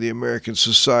ASHRAE, the American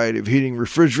Society of Heating,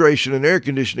 Refrigeration, and Air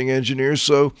Conditioning Engineers.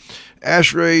 So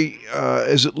ASHRAE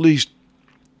is at least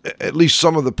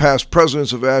some of the past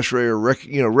presidents of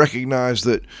ASHRAE recognize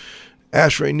that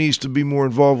ASHRAE needs to be more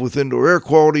involved with indoor air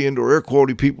quality. Indoor air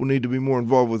quality people need to be more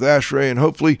involved with ASHRAE, and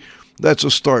hopefully that's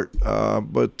a start.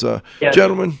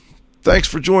 Gentlemen, thanks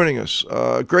for joining us.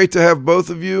 Great to have both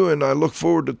of you, and I look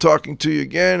forward to talking to you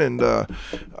again. And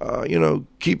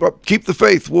keep the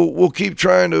faith. We'll keep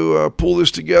trying to pull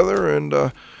this together,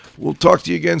 and we'll talk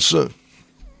to you again soon.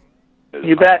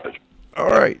 You bet. All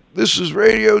right. This is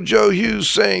Radio Joe Hughes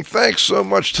saying thanks so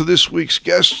much to this week's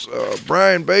guests,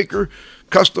 Brian Baker,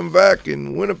 Custom Vac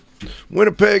in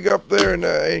Winnipeg up there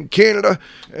in Canada,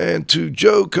 and to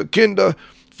Joe Kokinda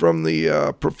from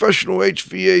the Professional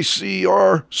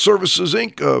HVACR Services,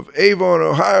 Inc. of Avon,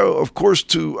 Ohio. Of course,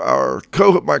 to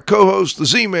my co-host, the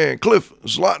Z-Man, Cliff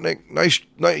Zlotnick. Nice.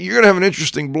 You're going to have an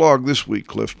interesting blog this week,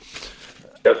 Cliff.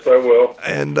 Yes, I will.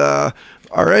 And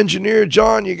our engineer,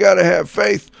 John, you got to have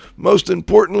faith. Most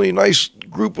importantly, nice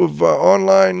group of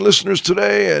online listeners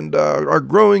today, and our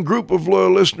growing group of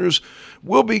loyal listeners.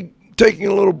 We'll be taking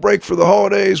a little break for the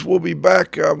holidays. We'll be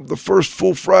back the first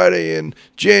full Friday in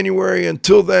January.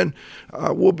 Until then,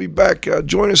 we'll be back.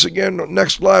 Join us again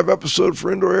next live episode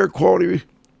for Indoor Air Quality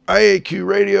IAQ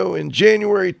Radio in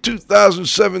January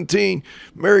 2017.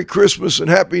 Merry Christmas and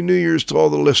Happy New Year's to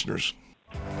all the listeners.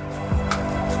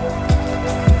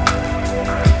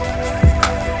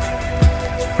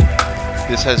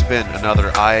 This has been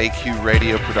another IAQ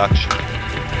Radio production.